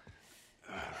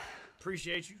go.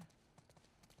 Appreciate you.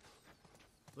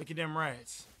 Look at them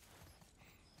rats.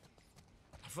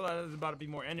 I feel like there's about to be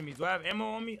more enemies. Do I have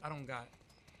ammo on me? I don't got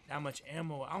that much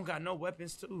ammo. I don't got no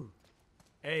weapons too.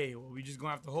 Hey, well, we just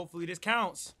gonna have to hopefully this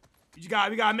counts. We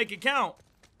gotta make it count.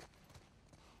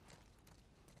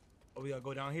 Oh, we gotta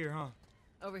go down here, huh?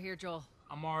 Over here, Joel.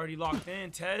 I'm already locked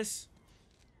in, Tess.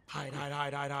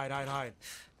 Hide.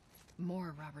 More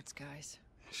of Robert's guys.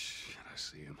 Shit, I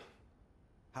see him.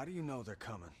 How do you know they're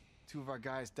coming? 2 of our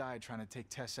guys died trying to take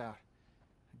Tess out.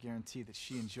 I guarantee that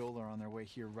she and Joel are on their way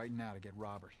here right now to get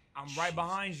Robert. I'm right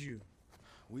behind you.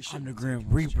 I'm the Grim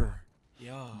Reaper.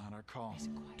 Yeah. On our call.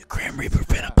 The Grim Reaper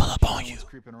finna pull up on you.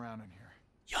 Creeping around in here.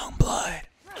 Young blood.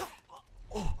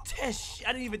 Oh, Tess,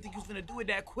 I didn't even think you was gonna do it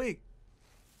that quick.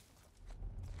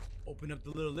 Open up the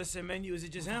little listen menu. Is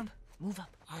it just him? Move up.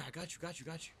 All right, I got you.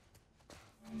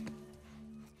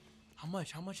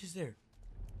 How much is there?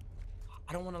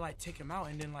 I don't want to like take him out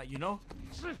and then like, you know.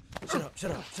 Shut up,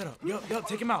 shut up, shut up. Yup,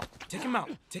 take him out. Take him out.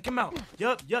 Take him out.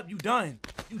 Yup, you done.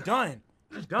 You done.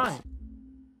 You done.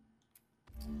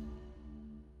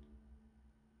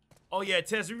 Oh yeah,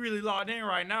 Tess, we really locked in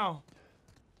right now.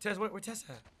 Tess, where Tess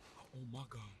at? Oh my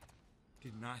god.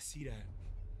 Did not see that.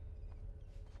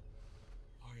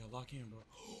 Oh yeah, lock in, bro.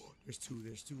 There's two.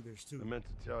 I meant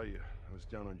to tell you, I was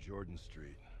down on Jordan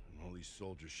Street, and all these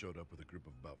soldiers showed up with a group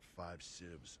of about 5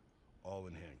 civs, all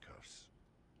in handcuffs.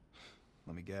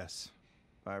 Let me guess.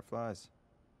 Fireflies?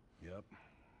 Yep.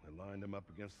 They lined them up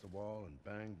against the wall, and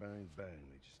bang, bang, bang.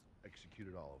 They just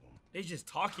executed all of them. They just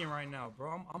talking right now,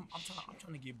 bro. I'm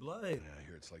trying to get blood. Yeah, I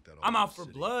hear it's like that all I'm over out the for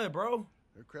city. blood, bro.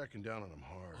 They're cracking down on them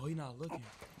hard. Oh, he not looking.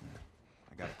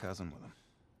 I got a cousin with him.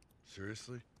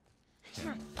 Seriously? Take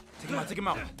him out, take him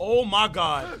out. Oh my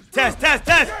god. Tess. Get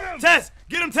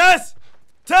him, Tess.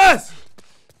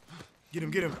 Get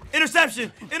him.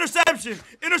 Interception.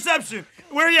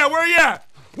 Where you at?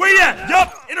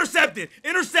 Yup. Intercepted.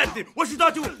 What you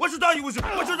thought you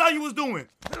was doing?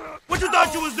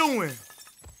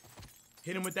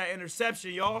 Hit him with that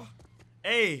interception, y'all.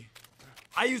 Hey,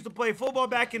 I used to play football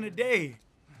back in the day.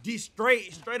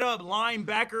 Straight up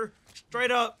linebacker,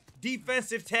 straight up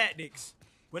defensive tactics.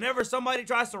 Whenever somebody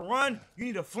tries to run, you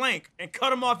need to flank and cut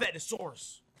them off at the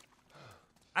source.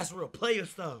 That's real player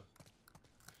stuff.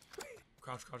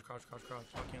 Crouch. Lock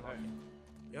in.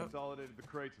 Yep. Consolidated the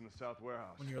crates in the south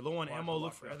warehouse. When you're low on ammo,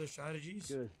 look for other strategies.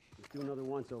 Good. Let's do another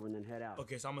once over and then head out.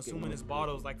 Okay, so I'm assuming this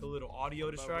bottle is like a little audio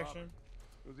distraction.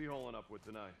 Who's he holing up with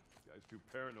tonight? This guy's too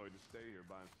paranoid to stay here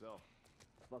by himself.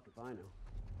 Fuck if I know.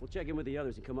 We'll check in with the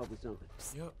others and come up with something.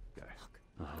 Yep. Okay.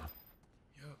 Yep.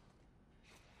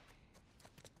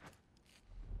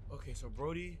 Okay, so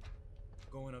Brody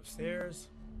going upstairs.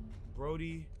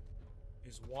 Brody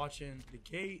is watching the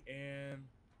gate, and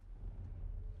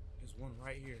there's one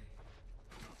right here.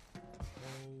 Oh,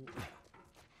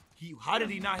 how did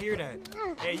he not hear that?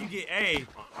 Hey,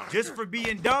 just for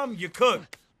being dumb, you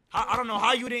cooked. I don't know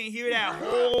how you didn't hear that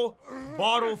whole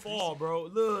bottle fall, bro.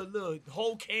 Look,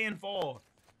 whole can fall,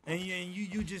 and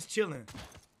you just chilling.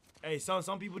 Hey,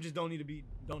 some people just don't need to be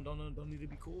don't need to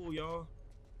be cool, y'all.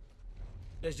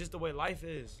 That's just the way life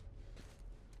is.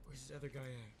 Where's this other guy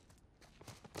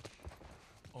at?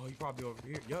 Oh, he probably over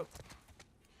here. Yup.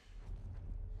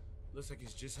 Looks like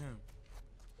it's just him.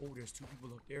 Oh, there's 2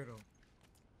 people up there though.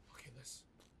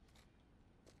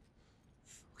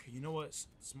 Okay, you know what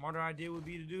smarter idea would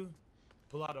be to do?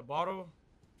 Pull out a bottle.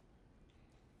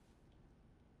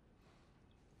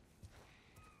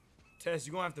 Tess,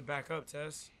 you're gonna have to back up,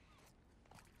 Tess.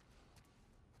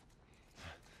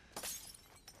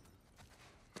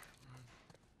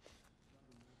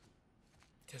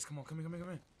 Tess, come on, come in.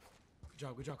 Good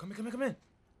job. Come in.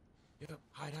 Yep,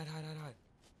 hide.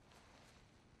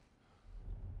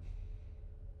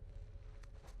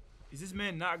 Is this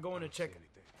man not going to check anything?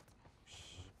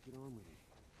 Get on with it.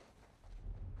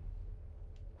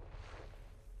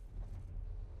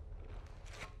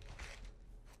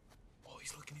 Oh,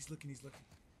 he's looking.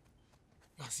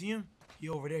 Y'all see him? He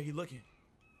over there, he looking.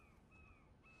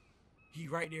 He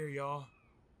right there, y'all.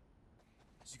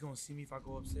 Is he gonna see me if I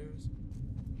go upstairs?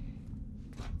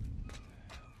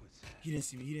 He didn't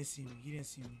see me. Get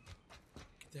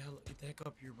the heck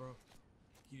up here, bro.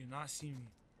 He did not see me.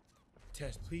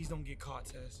 Tess, please don't get caught,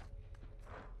 Tess.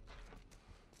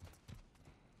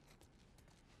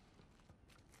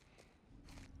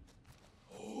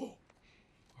 Oh!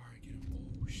 Alright, get him.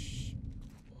 Oh, shh.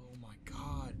 Oh my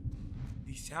god.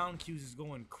 These sound cues is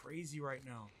going crazy right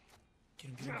now.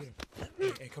 Get him.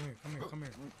 Hey, come here.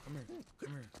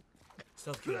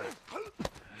 Stealth kill.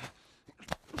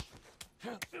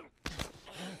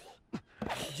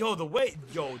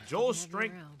 Joel's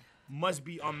strength must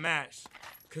be unmatched.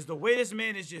 Cause the way this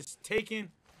man is just taking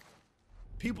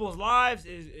people's lives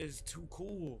is too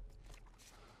cool.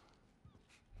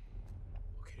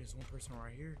 Okay, there's one person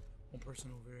right here, one person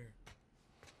over there.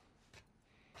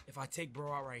 If I take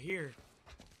bro out right here,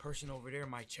 person over there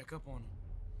might check up on him.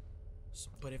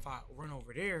 But if I run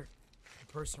over there, the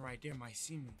person right there might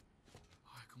see me.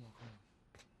 Alright, come on.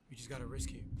 We just gotta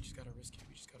risk it. I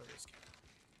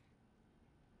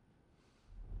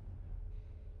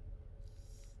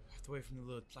have to wait for him to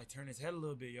look, like turn his head a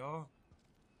little bit, y'all.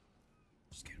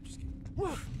 Just get him.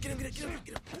 Get him. Take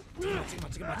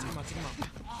him out.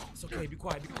 It's okay, be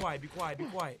quiet.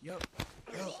 Yup.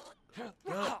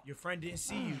 Your friend didn't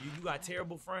see you. You got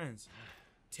terrible friends.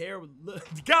 Look,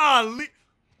 golly.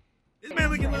 This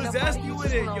man looking a little zesty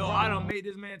with it. Yo, I done made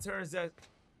this man turn zesty.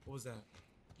 What was that?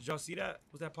 Did y'all see that?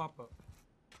 What's that pop up?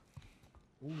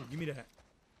 Ooh, give me that.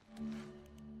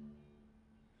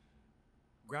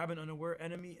 Grab an unaware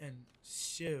enemy and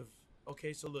shiv.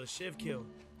 Okay, so the shiv kill.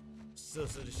 So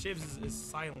the shiv is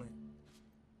silent.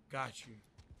 Got you.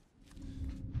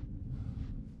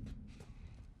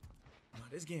 Nah,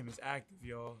 this game is active,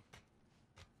 y'all.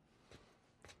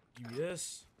 Give me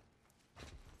this.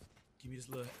 Give me this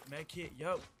little med kit.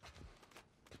 Yup.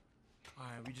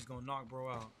 Alright, we just gonna knock bro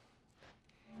out.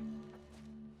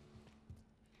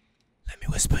 Let me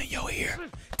whisper in your ear.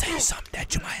 Tell you something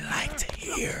that you might like to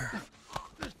hear.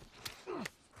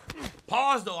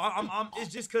 Pause though.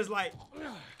 It's just cause like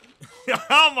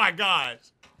oh my gosh.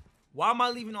 Why am I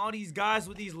leaving all these guys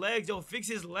with these legs? Yo, fix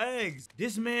his legs.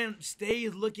 This man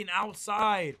stays looking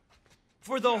outside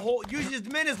for the whole. Usually this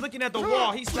man is looking at the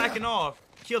wall. He's slacking off.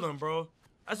 Kill him, bro.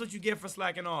 That's what you get for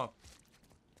slacking off.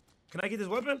 Can I get this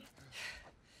weapon?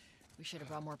 We should have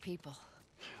brought more people.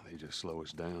 They just slow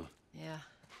us down. Yeah,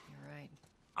 you're right.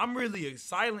 I'm really a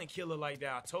silent killer like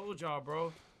that. I told y'all,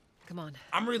 bro. Come on.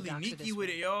 I'm really sneaky with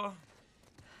it, y'all.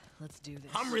 Let's do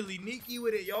this. I'm really sneaky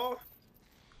with it, y'all.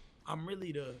 I'm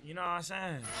really the, you know what I'm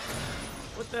saying?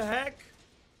 What the heck?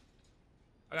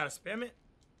 I gotta spam it?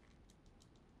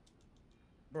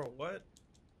 Bro, what?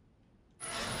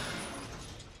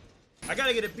 I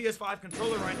gotta get a PS5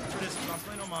 controller right now for this. I'm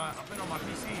playing on my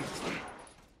PC.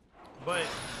 But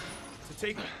to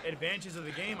take advantages of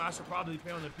the game, I should probably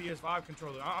play on the PS5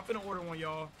 controller. I'm finna order one,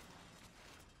 y'all.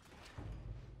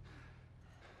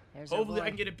 Hopefully I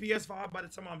can get a PS5 by the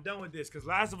time I'm done with this, because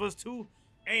Last of Us 2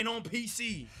 ain't on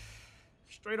PC.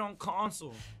 Straight on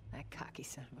console. That cocky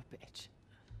son of a bitch.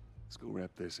 Let's go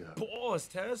wrap this up. Pause,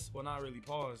 Tess. Well, not really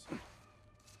pause.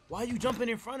 Why are you jumping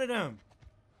in front of them?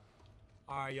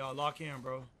 All right, y'all, lock in,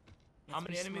 bro. How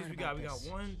many enemies we got? We got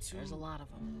 1, 2, There's a lot of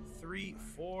them. 3,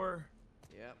 4.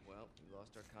 Yep, well, we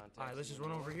lost our contact. All right, let's just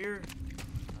run over here.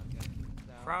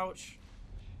 Crouch.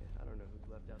 I don't know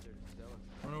who left out there to sell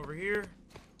it. Run over here.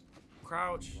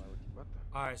 Crouch.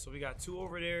 All right, so we got 2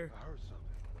 over there. I heard something.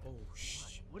 Oh,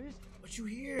 shit. What is it? What you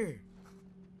hear?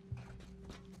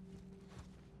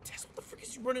 Tess, what the frick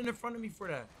is you running in front of me for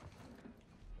that?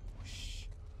 Oh, shh.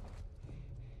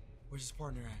 Where's his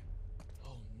partner at?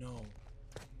 Oh, no.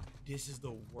 This is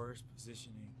the worst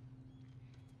positioning.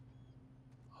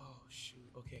 Oh,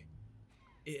 shoot. Okay.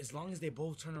 As long as they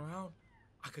both turn around,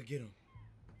 I could get him.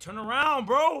 Turn around,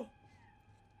 bro.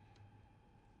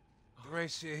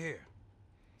 Right here.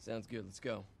 Sounds good. Let's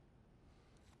go.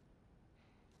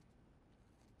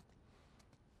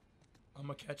 I'm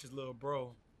gonna catch his little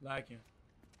bro lacking.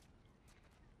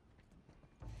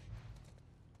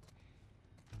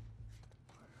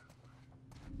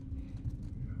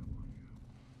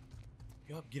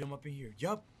 Yup, get him up in here.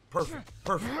 Yup, perfect,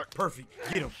 perfect, perfect.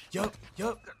 Get him. Yup,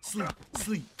 yup. Sleep,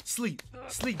 sleep, sleep,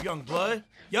 sleep, young blood.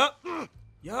 Yup,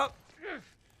 yup.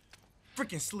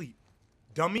 Freaking sleep,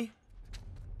 dummy.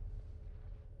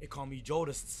 They call me Joe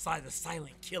the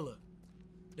silent killer.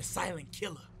 The silent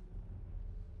killer.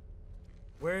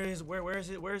 Where's his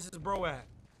bro at?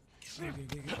 Knock him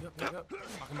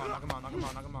out, knock him out, knock him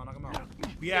out, knock him out, knock him out.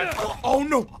 We had oh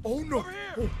no, oh no.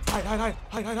 Oh, hide.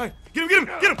 Get him.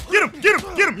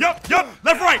 Yup.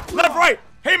 Left, right.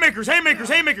 Haymakers.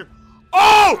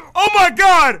 Oh my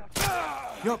god.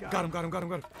 Yup, got him.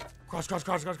 Cross.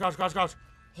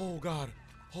 Oh god,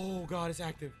 it's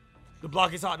active. The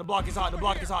block is hot.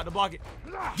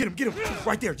 Get him.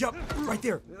 Right there. Yup. Right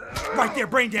there.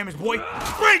 Brain damage, boy.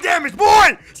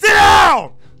 Sit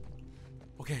down.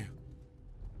 Okay.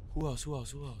 Who else? Right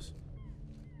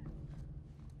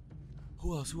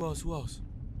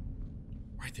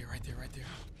there.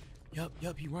 Yup.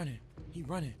 He running.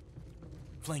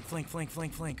 Flank.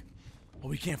 Oh,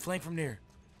 we can't flank from there.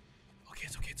 Okay,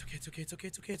 it's okay.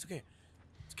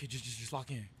 Just lock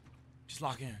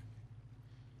in.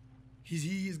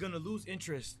 He is gonna lose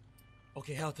interest.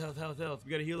 Okay, health. We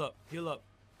gotta heal up,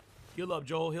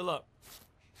 Joel. Heal up.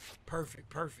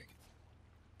 Perfect.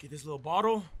 Get this little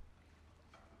bottle.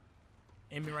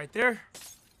 Aim it right there.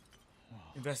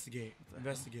 Investigate.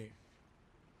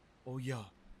 Oh yeah.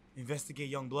 Investigate,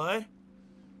 young blood.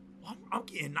 I'm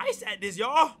getting nice at this,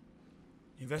 y'all.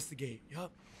 Investigate.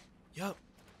 Yup.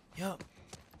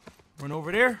 Run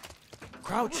over there.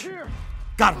 Crouch.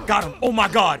 Got him. Oh my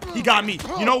god. He got me.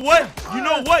 You know what?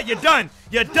 You're done.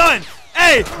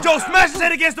 Hey, Joe, smash his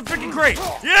head against the freaking crate.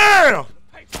 Yeah.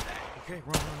 Okay,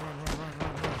 run.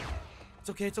 It's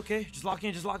okay. Just lock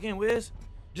in, Wiz.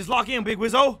 Just lock in, Big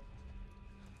Wizzo.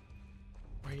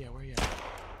 Where you at?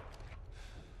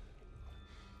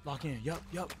 Lock in. Yup.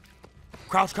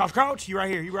 Crouch. He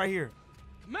right here.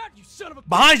 Come out, you son of a...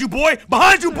 Behind you, boy.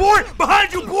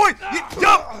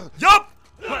 Yup.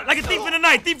 Like a thief in the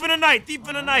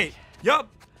night. Yup.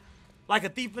 Like a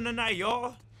thief in the night,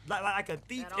 y'all. Like a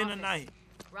thief That in the office. night.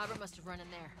 Robert must have run in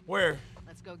there. Where?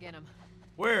 Let's go get him.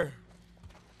 Where?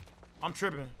 I'm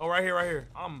tripping. Oh, right here, right here.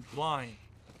 I'm blind.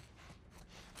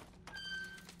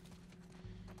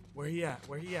 Where he at?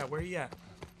 Where he at? Where he at?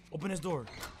 Open his door.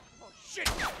 Oh,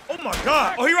 shit. Oh, my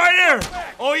God. Oh, he right there.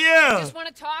 Oh, yeah. Just want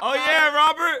to talk. Oh, yeah,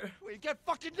 Robert. We got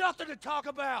fucking nothing to talk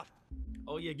about.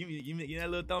 Oh, yeah. Give me that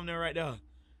little thumbnail right there.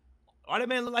 Why that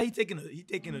man look like he taking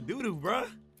a doo-doo, bruh?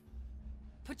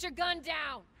 Put your gun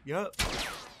down. Yup.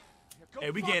 Go Hey,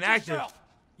 we fuck getting active. yourself.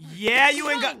 Yeah, you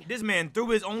ain't got. This man threw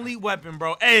his only weapon,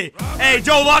 bro. Hey, hey,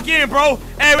 Joe, lock in, bro.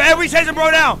 Hey, we chasing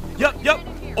bro down. Yup.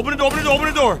 Open the door, open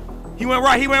the door. He went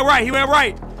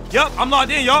right. Yup, I'm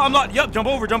locked in, y'all. I'm locked. Yup, jump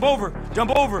over.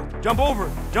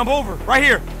 Right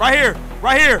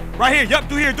here. Yup,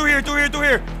 through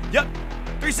here. Yup,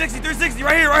 360,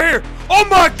 right here. Oh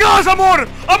my gosh, I'm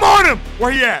on him.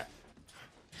 Where he at?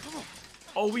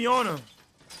 Oh, we on him.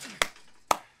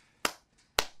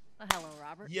 Hello,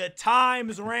 Robert. Your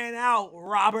time's ran out,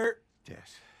 Robert.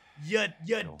 Tess. You're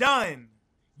done.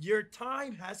 Your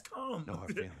time has come. No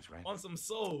hard feelings, right? On some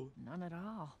soul. None at all.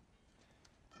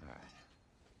 All right.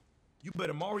 You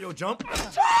better Mario jump.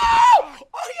 Oh!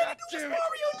 All he had to do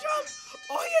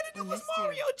was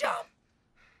Mario jump.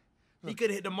 He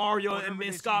could have hit the Mario and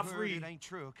been scot-free. It ain't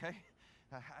true, okay?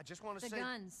 I just want to say... The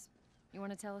guns. You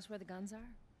want to tell us where the guns are?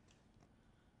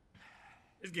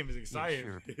 This game is exciting.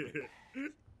 Yeah, sure.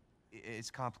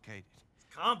 It's complicated. It's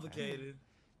complicated.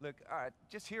 Look, all right,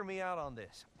 just hear me out on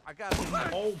this. I got...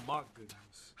 Oh, my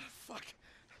goodness. Fuck.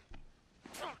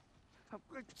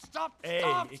 Stop! Hey,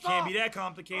 stop, it can't be that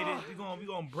complicated. We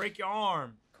gonna break your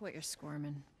arm. Quit your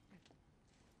squirming.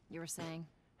 You were saying?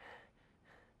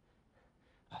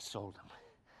 I sold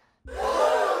him.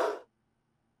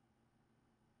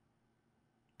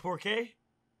 Porqué?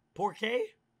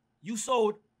 You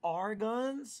sold our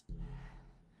guns?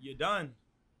 You're done.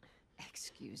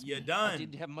 Excuse me. You're done. I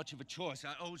didn't have much of a choice.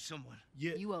 I owed someone.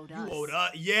 You owed us. You owed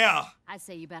us. Yeah. I'd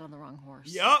say you bet on the wrong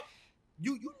horse. Yup.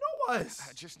 You know us.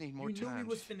 I just need more time. time. You knew we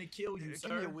was finna kill you, sir.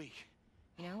 Give me a week.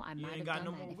 You know, I might have done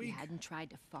that if you hadn't tried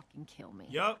to fucking kill me.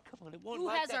 Yup. Come on, it won't Who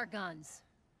like has that. our guns?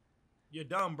 You're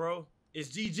dumb, bro. It's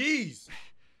GG's.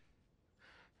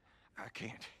 I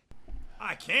can't.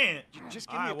 I can't. Just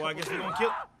give me Alright, a well, I couple guess we're days. gonna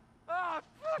kill. Ah,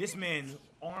 This man's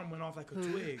arm went off like a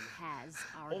Who twig. has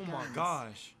our Oh guns? my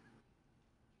gosh.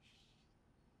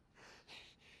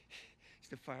 It's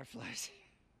the Fireflies.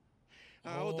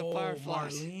 I owed the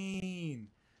Fireflies. Marlene.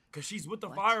 Cause she's with the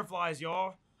Fireflies,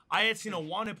 y'all. I had seen a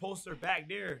wanted poster back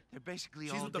there. They're basically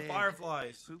She's all with the dead.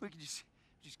 Fireflies. We could just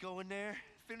go in there,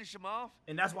 finish them off.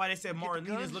 And that's why they said Get the Marlene is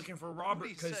guns? looking for What Robert, do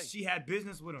you because say? she had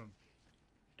business with him.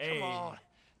 Hey. Come on.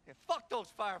 Yeah, fuck those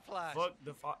Fireflies. Fuck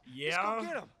the Yeah. Let's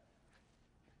go get them.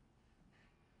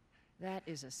 That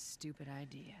is a stupid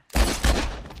idea.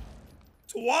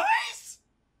 Twice?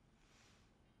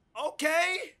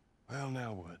 Okay. Well,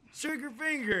 now what? Trigger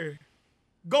finger.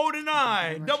 Golden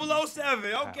Eye.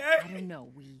 007. Okay. I don't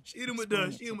know. Shoot him with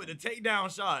the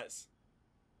takedown shots.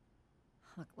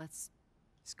 Look, let's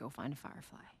go find a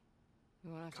Firefly.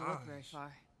 We won't have to look very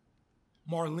far.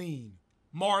 Marlene.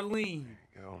 There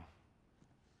you go.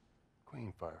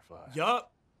 Queen Firefly.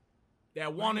 Yup.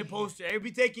 That wanted poster. Hey,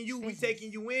 we taking you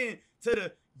in to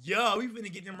the we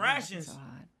finna get them rations. So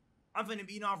hot. I'm finna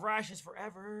be eating off rations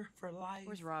forever, for life.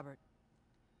 Where's Robert?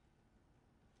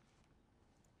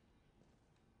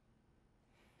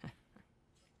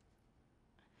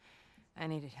 I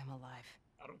needed him alive.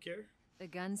 I don't care. The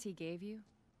guns he gave you,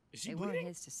 Is she they weren't bleeding?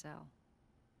 his to sell.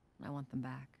 I want them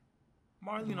back.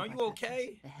 Marlene, are you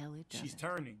okay? The hell it doesn't. She's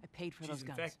turning. I paid for She's those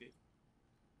guns. infected.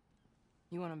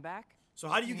 You want him back? So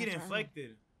how do you Yeah, get turn.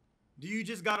 infected? Do you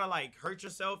just gotta like hurt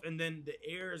yourself and then the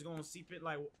air is gonna seep it?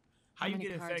 Like, how you many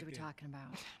get cards infected? are we talking about?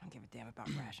 I don't give a damn about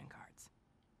ration cards.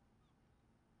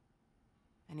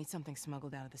 I need something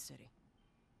smuggled out of the city.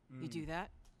 You do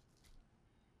that,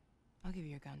 I'll give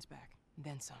you your guns back, and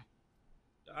then some.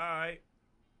 All right.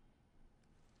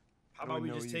 How about we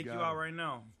just take you out right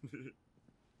now?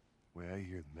 Well, I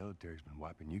hear the military's been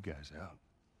wiping you guys out.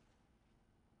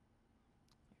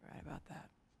 You're right about that.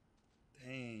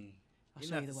 Dang. I'll You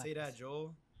show didn't you have the to say that, weapons.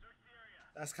 Joel.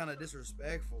 That's kind of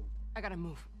disrespectful. I gotta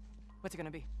move. What's it gonna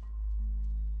be?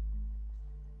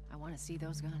 I want to see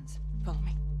those guns. Follow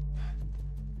me.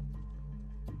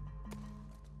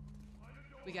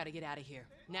 We gotta get out of here.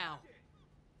 Now.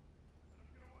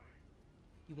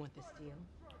 You want this deal?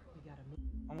 We gotta move.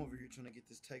 I'm over here trying to get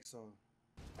this text off.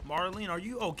 Marlene, are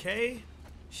you okay?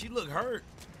 She look hurt.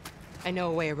 I know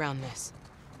a way around this.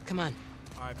 Come on.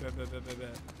 All right, bet.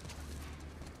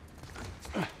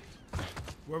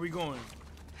 Where we going?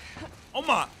 Oh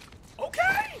my.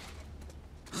 Okay.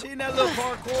 She in that little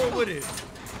parkour with it.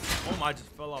 Oh my, I just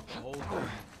fell off the whole thing.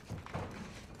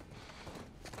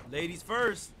 Ladies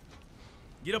first.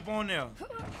 Get up on there.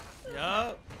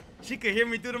 Yup. She could hear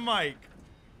me through the mic.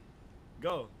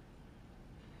 Go.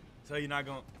 So you're not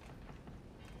gonna.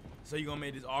 So you gonna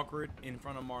make this awkward in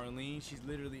front of Marlene? She's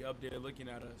literally up there looking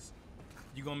at us.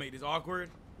 You gonna make this awkward?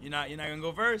 You're not gonna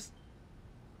go first?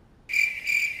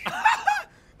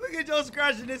 Look at Joe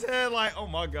scratching his head like, oh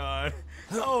my god.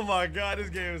 Oh my god, this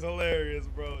game is hilarious,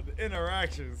 bro. The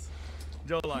interactions.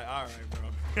 Joe like, all right,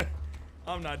 bro.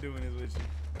 I'm not doing this with you.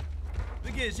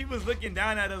 Look at, she was looking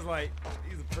down at us like,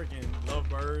 these are freaking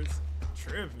lovebirds.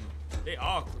 Tripping. They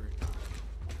awkward.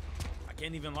 I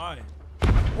can't even lie.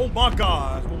 Oh my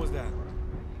god, what was that?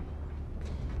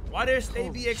 Why there stay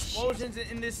be explosions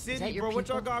in this city, bro? What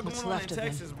y'all got going on in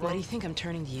Texas, bro? Why do you think I'm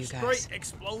turning to you guys? Straight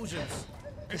explosions.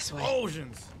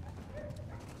 Explosions.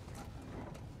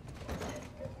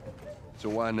 So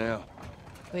why now?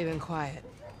 We've been quiet.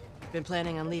 Been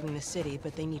planning on leaving the city,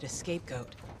 but they need a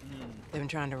scapegoat. They've been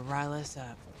trying to rile us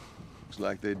up. Looks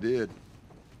like they did.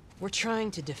 We're trying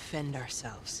to defend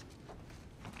ourselves.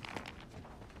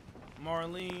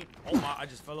 Marlene, oh my, I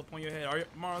just fell up on your head. Are you,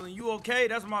 Marlene, you okay?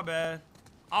 That's my bad.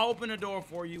 I'll open the door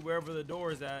for you wherever the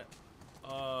door is at.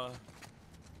 How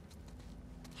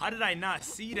did I not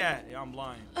see that? Yeah, I'm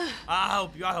blind. I'll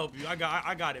help you. I'll help you. I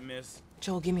got it, miss.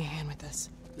 Joel, give me a hand with this.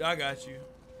 Yeah, I got you.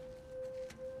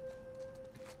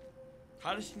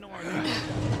 How does she know our name?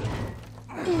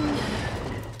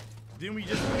 Didn't we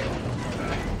just...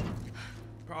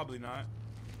 Probably not.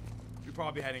 We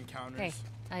probably had encounters. Hey,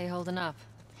 how you holding up?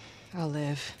 I'll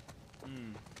live.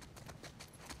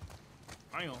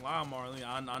 I ain't gonna lie, Marlene.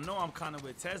 I know I'm kind of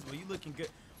with Tess, but you looking good.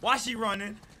 Why she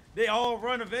running? They all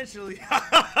run eventually.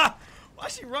 Why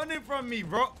she running from me,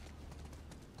 bro?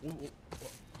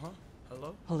 Huh?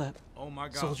 Hello? Hold up. Oh my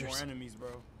god, Soldiers. more enemies,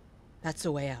 bro. That's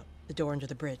the way out. The door under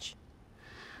the bridge.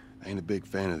 I ain't a big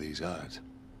fan of these odds.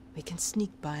 We can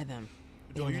sneak by them.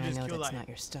 Yo, Even you though I just know kill that's like not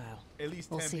your style. At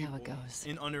least We'll 10 see how people it goes.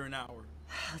 in under an hour.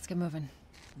 Let's get moving.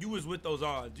 You was with those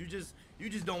odds. You just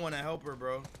don't want to help her,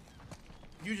 bro.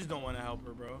 You just don't want to help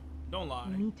her, bro. Don't lie.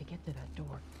 We need to get to that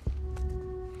door.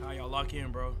 How y'all lock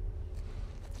in, bro?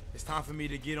 It's time for me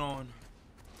to get on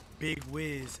Big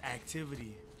Wiz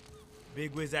activity.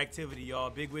 Big Wiz activity, y'all.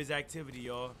 Big Wiz activity,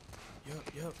 y'all.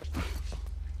 Yup.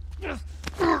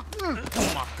 Oh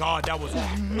my god, that was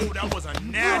a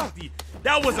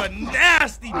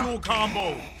nasty dual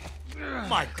combo. Oh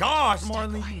my gosh,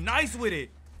 Marlene, you nice with it.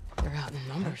 They're out in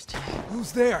numbers today.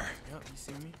 Who's there? Yup, you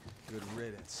see me? Good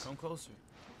riddance. Come closer.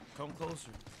 Come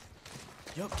closer.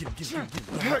 Yup, get him.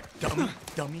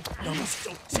 Dummy.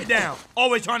 Sit down.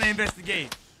 Always trying to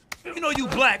investigate. You know you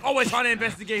black. Always trying to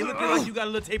investigate. Looking like you got a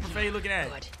little taper fade looking at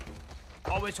it.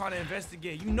 Always trying to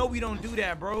investigate. You know we don't do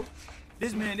that, bro.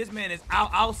 This man is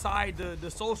outside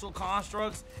the social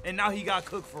constructs, and now he got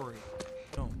cooked for it.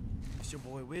 Yo, it's your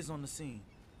boy Wiz on the scene.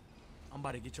 I'm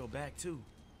about to get your back too.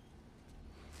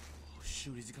 Oh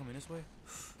shoot, is he coming this way?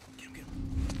 Get him.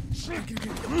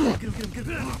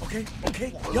 Okay.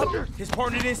 Yup. His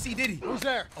partner didn't see, did he? Who's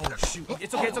there? Oh shoot.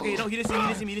 It's okay. No, he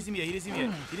didn't see me yet.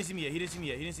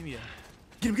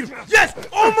 Get him. Yes!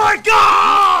 Oh my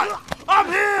god! I'm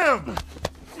him!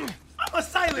 I'm a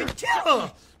silent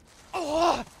killer!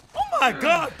 Oh my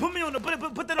god! Put me on the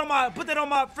put that on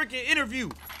my freaking interview.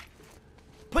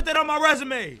 Put that on my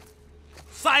resume.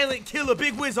 Silent killer,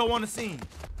 Big Wizzo on the scene.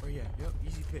 Oh yeah, yep,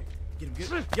 easy pick. Get him.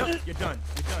 Yup, you're done.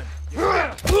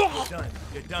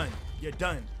 You're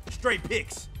done. Straight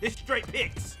picks. It's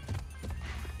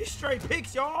straight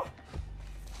picks, y'all.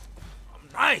 I'm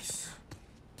nice.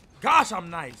 Gosh, I'm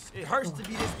nice. It hurts to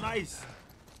be this nice.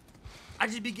 I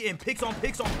just be getting picks on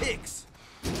picks.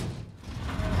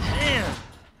 Man.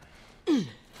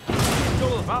 It's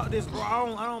all about this, bro.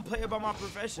 I don't play about my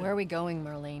profession. Where are we going,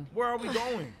 Marlene? Where are we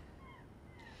going?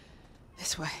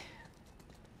 This way.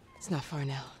 It's not far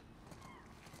now.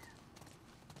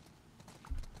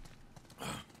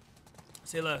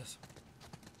 Say less.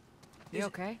 You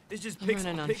okay? It's just I'm picks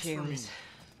running on on picks for me. fumes,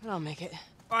 but I'll make it.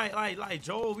 Like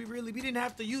Joel, we didn't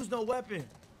have to use no weapon.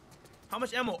 How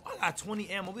much ammo? I got 20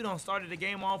 ammo. We done started the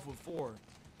game off with 4.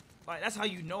 Like that's how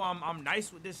you know I'm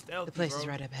nice with this stealth. The place is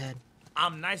right up ahead.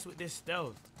 I'm nice with this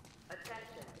stealth. Attention.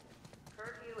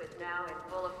 Curfew is now in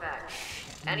full effect.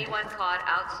 Anyone caught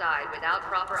outside without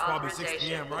proper It's probably 6 authorization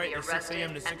p.m., will right? be It's 6 arrested a.m.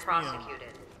 to and 6 p.m. prosecuted.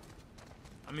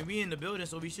 I mean, we in the building,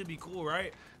 so we should be cool,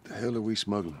 right? The hell are we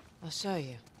smuggling? I'll show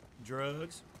you.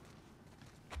 Drugs.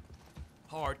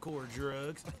 Hardcore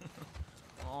drugs.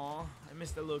 Aw, I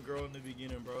missed that little girl in the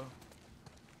beginning, bro.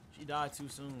 She died too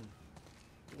soon.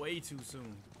 Way too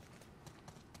soon.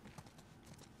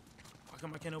 How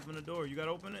come I can't open the door? You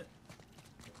gotta open it?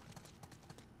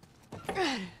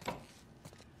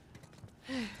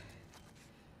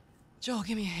 Joel,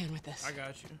 give me a hand with this. I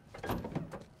got you.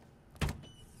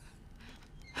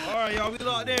 All right, y'all, we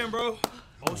locked in, bro.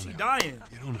 Oh, she dying.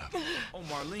 Get on up. Oh,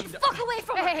 Marlene. Fuck away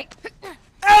from me!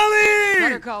 Ellie!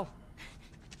 Let her go.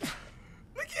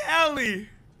 Look at Ellie.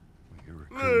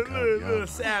 Look,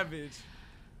 savage.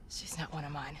 She's not one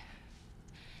of mine.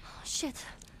 Oh, shit.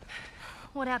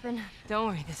 What happened? Don't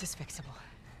worry, this is fixable.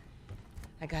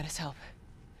 I got his help.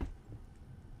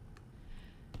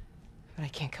 But I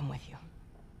can't come with you.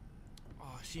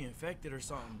 Oh, she infected or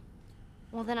something.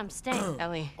 Well, then I'm staying.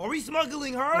 Ellie. Are we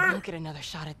smuggling We her? won't get another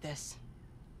shot at this.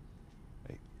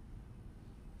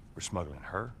 We're smuggling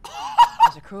her?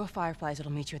 There's a crew of Fireflies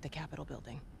that'll meet you at the Capitol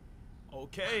building.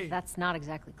 Okay. That's not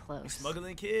exactly close.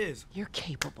 Smuggling kids. You're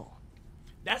capable.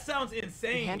 That sounds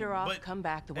insane. You hand her off, but, come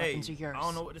back, the weapons are yours. I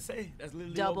don't know what to say. That's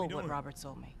literally Double what we're what doing. Robert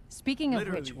sold me. Speaking of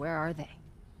Literally. which, where are they?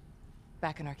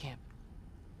 Back in our camp.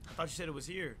 I thought you said it was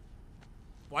here.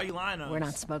 Why you lying to us? We're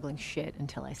not smuggling shit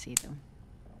until I see them.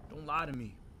 Don't lie to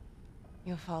me.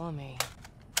 You'll follow me.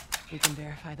 We can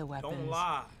verify the weapons. Don't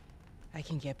lie. I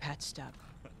can get patched up.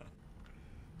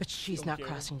 But she's Don't not care.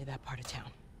 crossing to that part of town.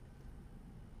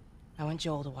 I want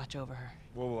Joel to watch over her.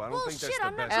 Whoa, I don't Well, think shit, that's the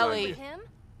I'm not best going Ellie. with him.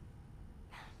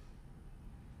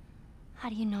 How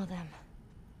do you know them?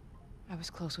 I was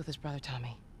close with his brother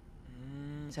Tommy.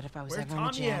 Said if I was Where ever in a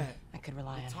Tommy jam, at? I could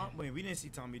rely on him. Wait, we didn't see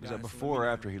Tommy die. Was that so before let or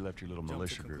me after he left your little jump to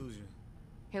militia group? conclusion.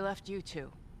 He left you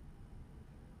too.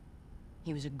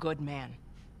 He was a good man.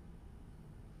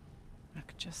 I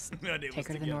could just Yeah, they take was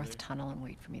her to the together. North Tunnel and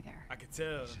wait for me there. I could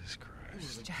tell. Jesus Christ. He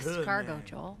was a Just good cargo, man.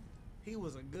 Joel. He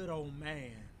was a good old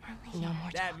man. No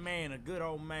more That talk. man, a good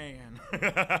old man.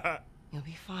 You'll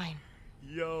be fine.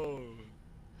 Yo.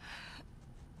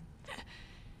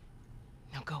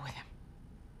 Now go with him.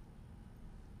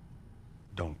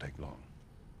 Don't take long.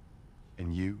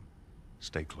 And you,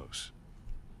 stay close.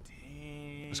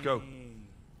 Dang. Let's go.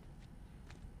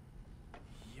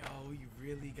 Yo, you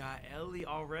really got Ellie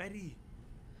already.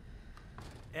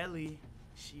 Ellie,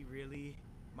 she really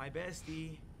my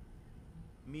bestie.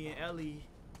 Me and Ellie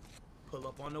pull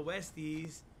up on the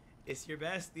Westies. It's your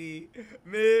bestie,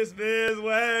 Miss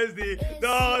Westie.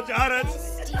 Don't try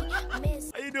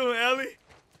to. How you doing, Ellie?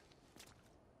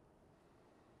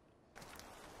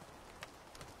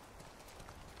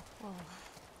 Whoa.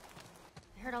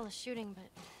 I heard all the shooting, but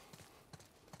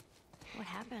what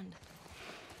happened?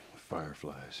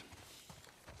 Fireflies.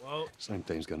 Well, Same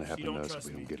thing's gonna happen don't to us if trust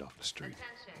we me. don't get off the street.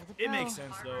 It makes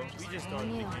sense though. We just started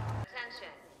thinking. Attention.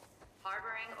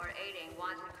 Harboring or aiding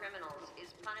wanted criminals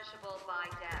is punishable by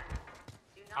death.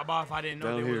 Do How not about if I didn't know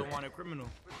Down they was here. a wanted criminal?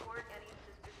 report any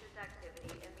suspicious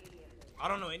activity immediately. I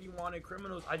don't know any wanted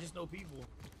criminals. I just know people.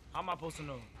 How am I supposed to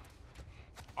know?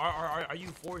 Are you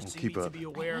forcing me Keep to up. be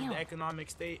aware of am. the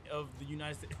economic state of the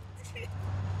United States?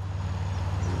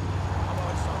 How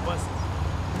about I start busting?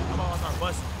 How about I start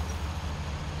busting?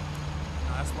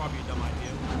 Nah, that's probably a dumb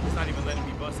idea. It's not even letting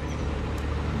me bust anymore.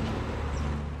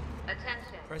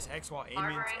 Attention. Press X while aiming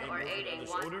Harboring to aim or over the aiding other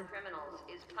wanted shoulder. criminals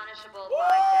is punishable Woo!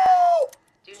 by death.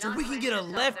 Do So not we can put get a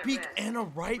yourself left at peek risk. and a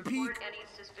right peek? Report any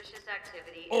suspicious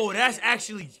activity Oh, that's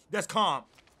immediately. that's calm.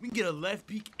 We can get a left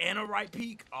peek and a right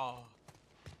peek. Oh,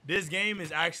 this game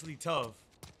is actually tough.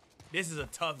 This is a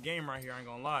tough game right here, I ain't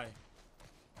gonna lie.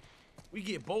 We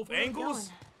get both Where are we angles.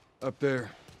 going? Up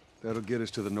there. That'll get us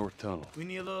to the North Tunnel. We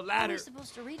need a little How are ladder. we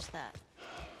supposed to reach that?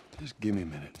 Just give me a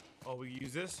minute. Oh, we can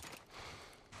use this?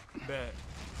 Bet.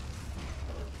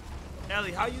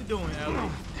 Ellie, how you doing, Ellie?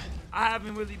 I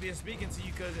haven't really been speaking to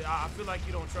you because I feel like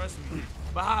you don't trust me.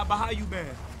 But how you been?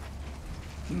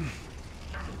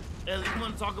 Ellie, you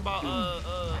want to talk about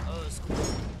school?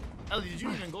 Ellie, did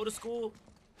you even go to school?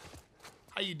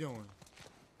 How you doing?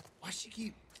 Why she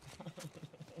keep?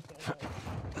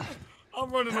 I'm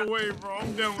running away, bro.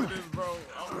 I'm done with this, bro.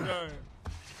 I'm done.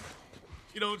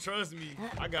 You don't trust me.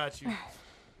 I got you.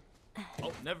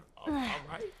 Oh, never. Oh, all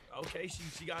right. Okay,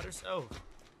 she got herself.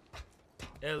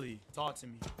 Ellie, talk to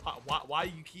me. Why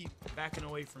do you keep backing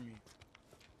away from me?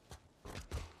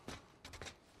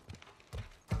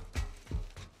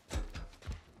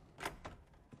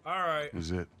 All right.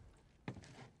 Is it?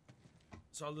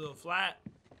 So a little flat,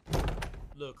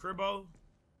 little cribbo.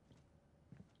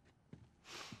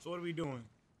 So what are we doing?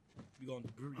 You gonna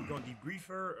debrief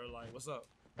her or like what's up?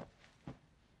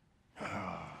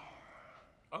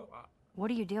 Oh, What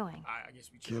are you doing? I guess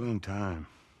we chill. Killing time.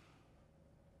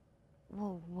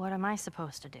 Well, what am I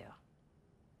supposed to do?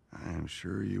 I am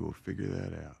sure you will figure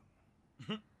that out.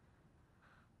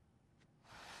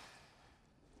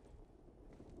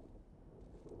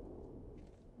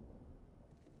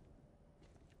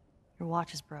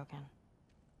 watch is broken.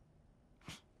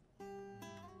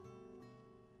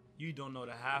 You don't know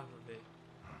the half of it.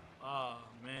 Oh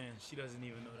man, she doesn't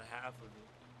even know the half of it.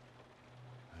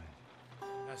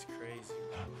 That's crazy,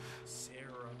 bro. Sarah,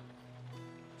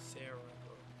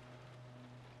 bro.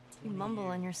 You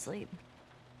mumble in your sleep.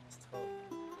 It's tough.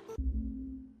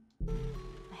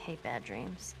 I hate bad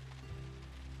dreams.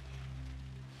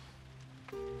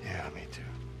 Yeah, me too.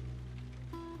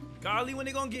 Golly, when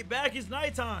they gonna get back? It's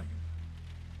nighttime.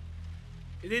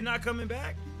 Is they not coming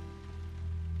back?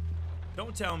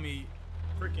 Don't tell me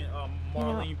freaking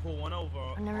Marlene pulled one over.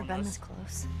 I've never on been us. this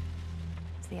close.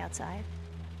 It's the outside.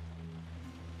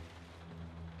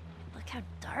 Look how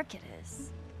dark it is.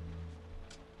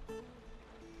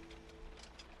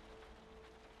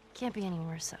 Can't be any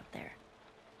worse out there.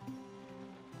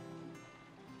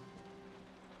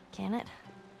 Can it?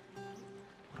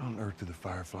 What on earth do the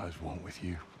Fireflies want with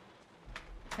you?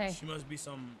 Hey. She must be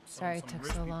some Sorry it some took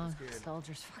rich so people long. scared.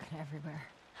 Soldiers fucking everywhere.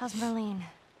 How's Marlene?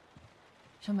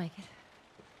 She'll make it.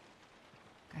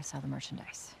 I saw the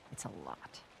merchandise. It's a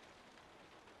lot.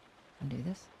 Wanna do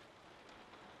this?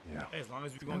 Yeah. Hey, as long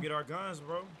as we're gonna get our guns,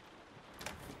 bro.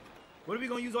 What are we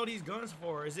gonna use all these guns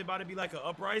for? Is it about to be like an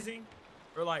uprising?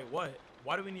 Or like what?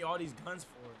 Why do we need all these guns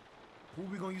for? Who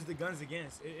are we gonna use the guns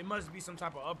against? It must be some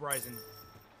type of uprising.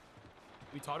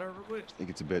 We taught her real quick? Think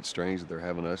it's a bit strange that they're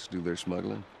having us do their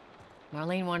smuggling?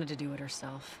 Marlene wanted to do it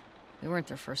herself. We weren't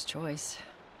their first choice.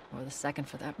 Or the second,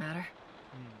 for that matter.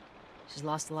 She's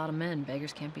lost a lot of men.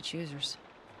 Beggars can't be choosers.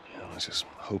 Yeah, let's just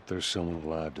hope there's someone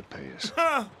alive to pay us.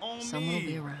 On Someone me. will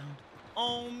be around.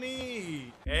 On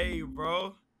me. Hey,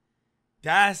 bro.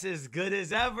 That's as good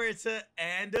as ever to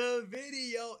end the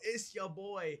video. It's your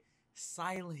boy,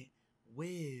 Silent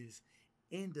Wiz,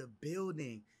 in the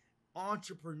building.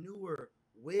 Entrepreneur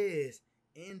Wiz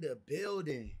in the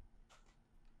building.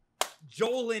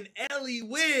 Joel and Ellie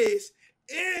Wiz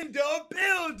in the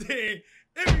building.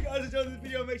 If you guys enjoyed this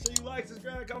video, make sure you like,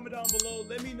 subscribe, comment down below.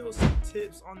 Let me know some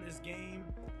tips on this game.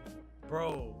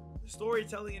 Bro, the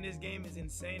storytelling in this game is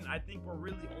insane. I think we're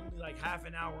really only like half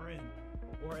an hour in,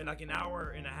 or like an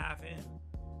hour and a half in.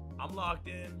 I'm locked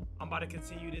in. I'm about to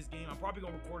continue this game. I'm probably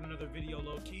gonna record another video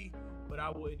low key, but I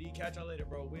will indeed catch y'all later,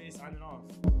 bro. Wiz signing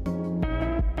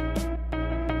off.